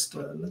 Let me just,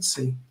 let's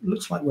see. It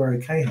looks like we're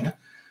okay here.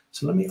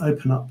 So let me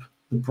open up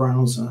the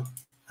browser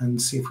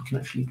and see if we can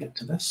actually get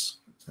to this.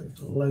 So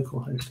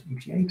localhost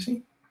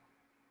 8080.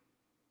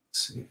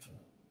 Let's see if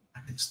I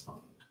can start.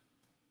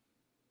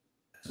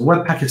 So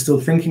Webpack is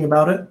still thinking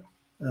about it.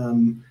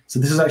 So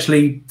this is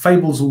actually,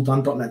 Fable's all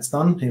done, .NET's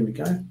done. Here we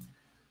go.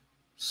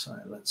 So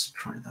let's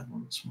try that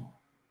once more.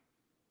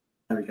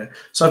 There we go.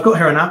 So I've got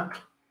here an app,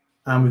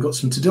 and we've got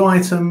some to-do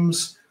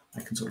items.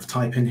 I can sort of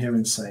type in here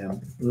and say,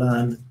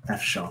 learn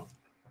F#,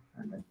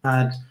 and then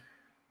add.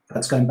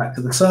 That's going back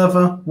to the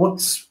server.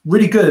 What's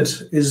really good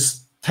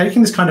is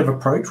taking this kind of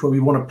approach where we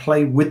want to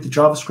play with the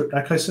JavaScript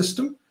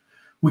ecosystem.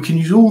 We can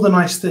use all the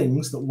nice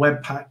things that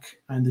Webpack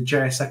and the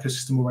JS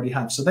ecosystem already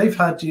have. So they've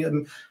had,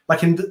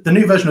 like in the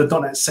new version of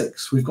 .NET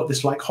 6, we've got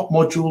this like hot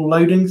module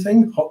loading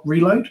thing, hot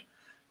reload.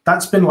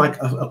 That's been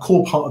like a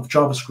core part of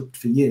JavaScript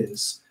for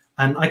years.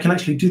 And I can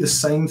actually do the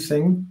same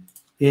thing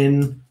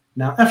in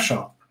now F#.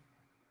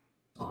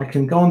 I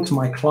can go onto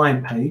my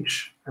client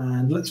page,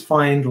 and let's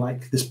find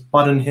like this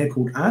button here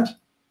called add.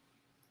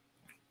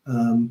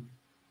 And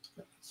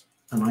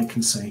I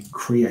can say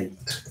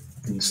create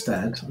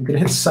instead. I'm going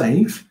to hit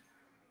save.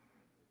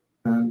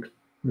 And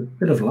with a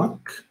bit of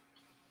luck,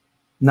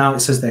 now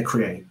it says they're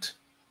create.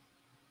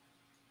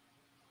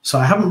 So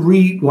I haven't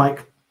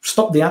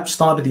stopped the app,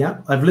 started the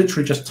app. I've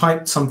literally just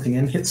typed something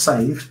in, hit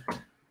save.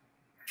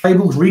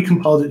 Fable's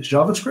recompiled it to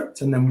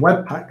JavaScript, and then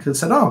Webpack has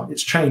said, oh,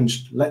 it's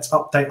changed. Let's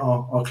update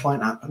our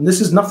client app. And this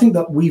is nothing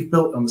that we've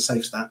built on the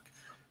Safe Stack.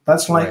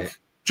 That's like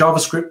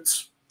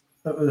JavaScript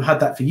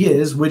had that for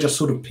years. We're just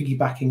sort of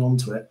piggybacking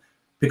onto it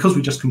because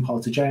we just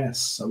compiled to JS.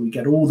 So we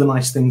get all the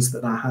nice things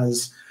that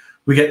has.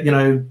 We get,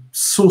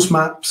 source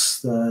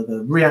maps,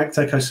 the React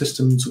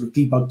ecosystem, sort of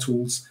debug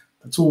tools.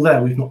 That's all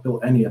there. We've not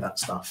built any of that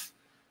stuff.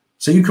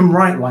 So you can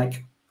write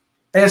like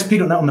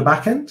ASP.NET on the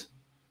back end,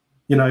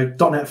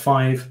 .NET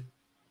 5,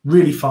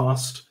 really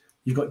fast.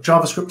 You've got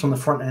JavaScript on the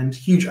front end,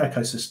 huge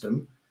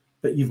ecosystem,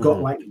 but you've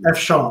got like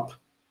F#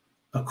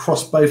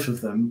 across both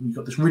of them. You've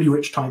got this really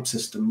rich type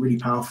system, really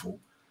powerful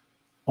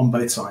on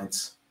both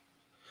sides.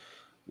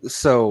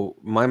 So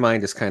my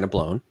mind is kind of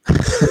blown.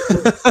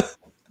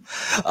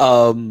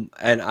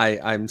 And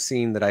I'm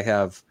seeing that I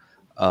have,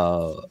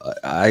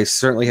 I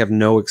certainly have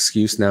no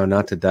excuse now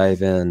not to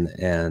dive in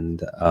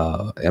and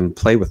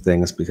play with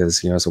things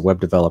because, as a web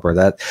developer,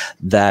 that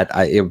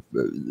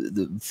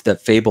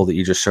Fable that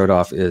you just showed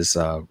off is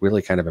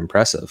really kind of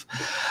impressive.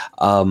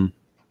 To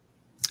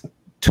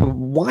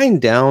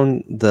wind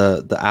down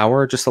the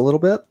hour just a little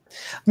bit,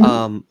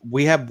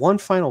 we have one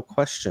final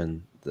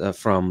question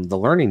from the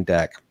Learning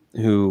Deck,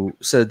 who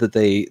said that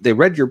they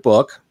read your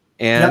book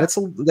and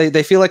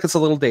they feel like it's a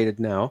little dated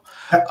now.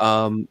 Yep.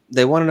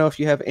 They want to know if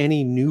you have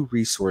any new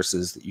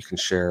resources that you can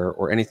share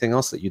or anything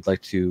else that you'd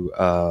like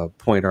to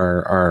point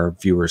our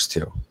viewers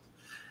to.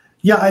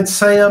 Yeah, I'd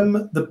say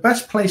the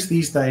best place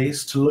these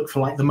days to look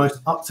for like the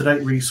most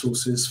up-to-date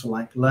resources for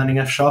like learning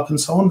F# and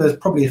so on. There's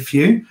probably a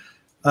few.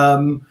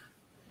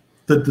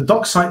 The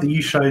doc site that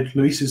you showed,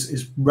 Luis,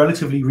 is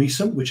relatively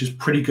recent, which is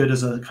pretty good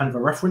as a kind of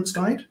a reference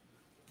guide.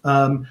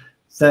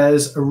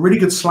 There's a really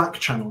good Slack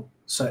channel.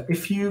 So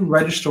if you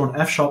register on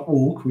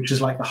fsharp.org, which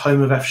is like the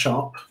home of F#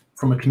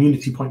 from a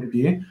community point of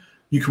view,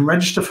 you can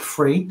register for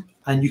free,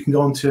 and you can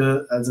go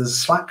onto there's a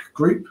Slack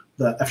group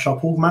that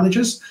F#org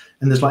manages,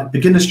 and there's like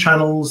beginners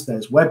channels,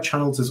 there's web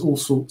channels, there's all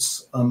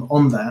sorts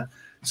on there.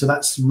 So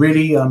that's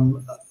really a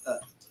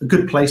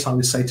good place, I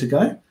would say, to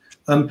go.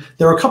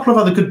 There are a couple of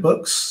other good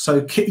books.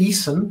 So Kit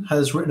Eason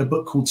has written a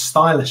book called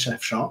Stylish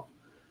F#,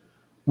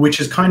 which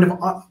is kind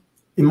of,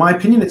 in my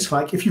opinion, it's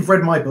like if you've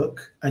read my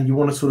book and you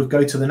want to sort of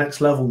go to the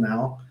next level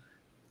now,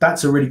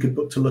 that's a really good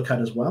book to look at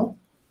as well.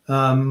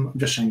 I'm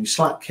just showing you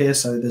Slack here.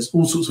 So there's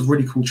all sorts of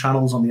really cool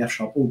channels on the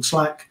F#org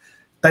Slack,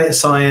 data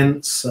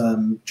science,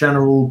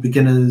 general,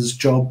 beginners,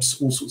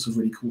 jobs, all sorts of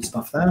really cool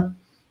stuff there.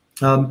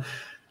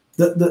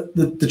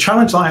 The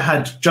challenge that I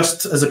had,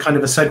 just as a kind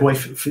of a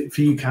segue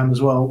for you, Cam,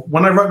 as well,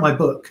 when I wrote my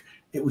book,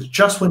 it was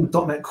just when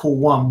 .NET Core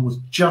 1 was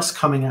just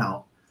coming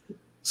out.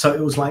 So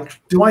it was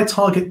like, do I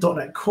target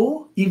 .NET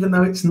Core, even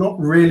though it's not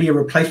really a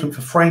replacement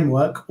for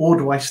framework, or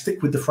do I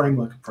stick with the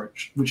framework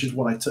approach, which is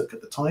what I took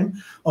at the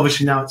time?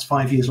 Obviously, now it's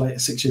 5 years later,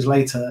 6 years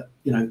later,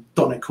 you know,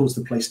 .NET Core is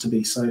the place to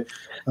be. So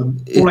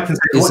all I can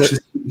say is watch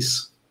this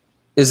piece.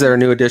 Is there a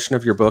new edition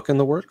of your book in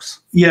the works?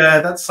 Yeah,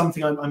 that's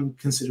something I'm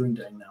considering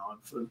doing now.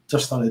 I've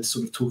just started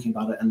sort of talking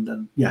about it,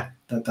 and yeah,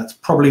 that's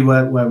probably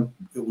where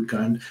it would go.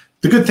 And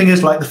the good thing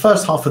is, like, the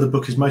first half of the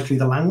book is mostly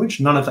the language.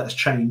 None of that has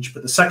changed,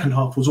 but the second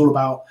half was all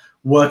about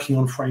working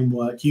on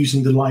framework,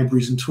 using the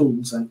libraries and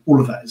tools, and all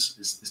of that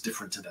is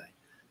different today.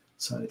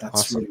 So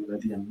that's awesome. Really where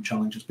the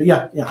challenge is. But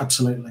yeah,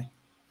 absolutely.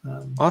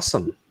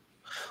 Awesome.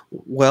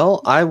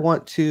 Well, I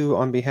want to,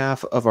 on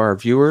behalf of our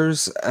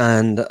viewers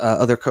and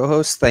other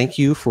co-hosts, thank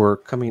you for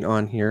coming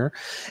on here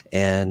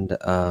and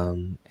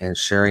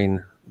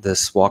sharing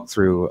this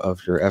walkthrough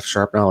of your F#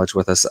 knowledge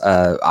with us.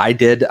 I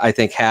did, I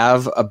think,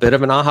 have a bit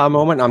of an aha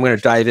moment. I'm going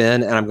to dive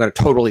in and I'm going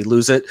to totally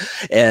lose it,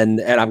 and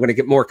I'm going to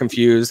get more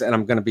confused, and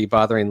I'm going to be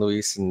bothering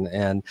Luis,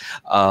 and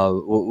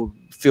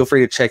feel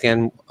free to check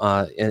in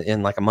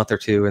like a month or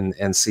two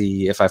and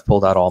see if I've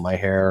pulled out all my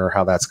hair or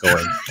how that's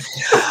going.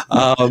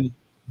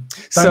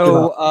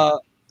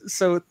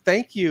 So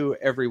thank you,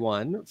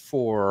 everyone,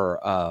 for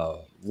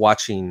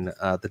watching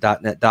the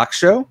 .NET Doc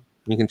Show.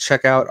 You can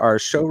check out our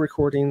show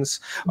recordings,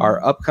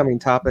 our upcoming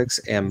topics,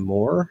 and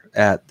more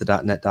at the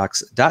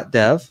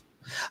 .NETDocs.dev.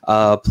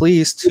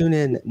 Please tune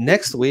in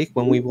next week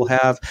when we will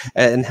have,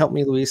 and help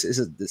me, Luis, is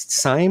it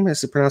Syme?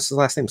 Is it pronounced his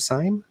last name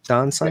Syme?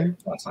 Don Syme?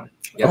 Don Syme.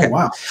 Yeah. Okay. Oh,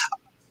 wow.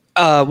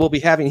 We'll be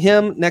having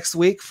him next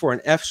week for an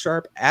F#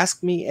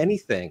 Ask Me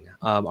Anything.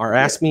 Our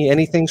Ask Me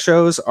Anything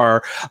shows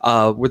are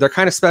where they're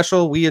kind of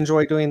special. We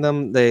enjoy doing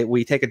them.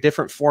 We take a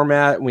different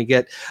format, and we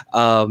get,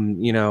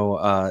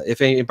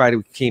 if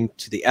anybody came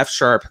to the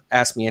F#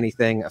 Ask Me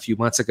Anything a few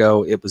months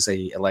ago, it was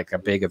a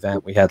big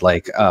event. We had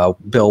like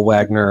Bill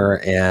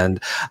Wagner, and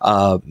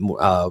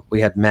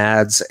we had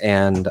Mads,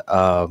 and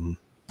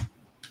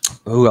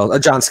who else?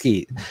 John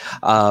Skeet.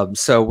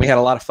 So we had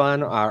a lot of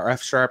fun. Our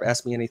F#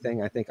 Ask Me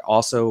Anything, I think,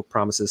 also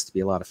promises to be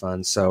a lot of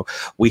fun. So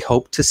we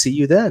hope to see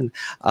you then.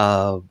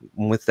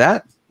 With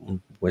that,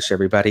 wish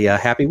everybody a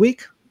happy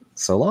week.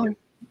 So long.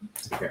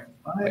 Take care.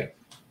 Bye.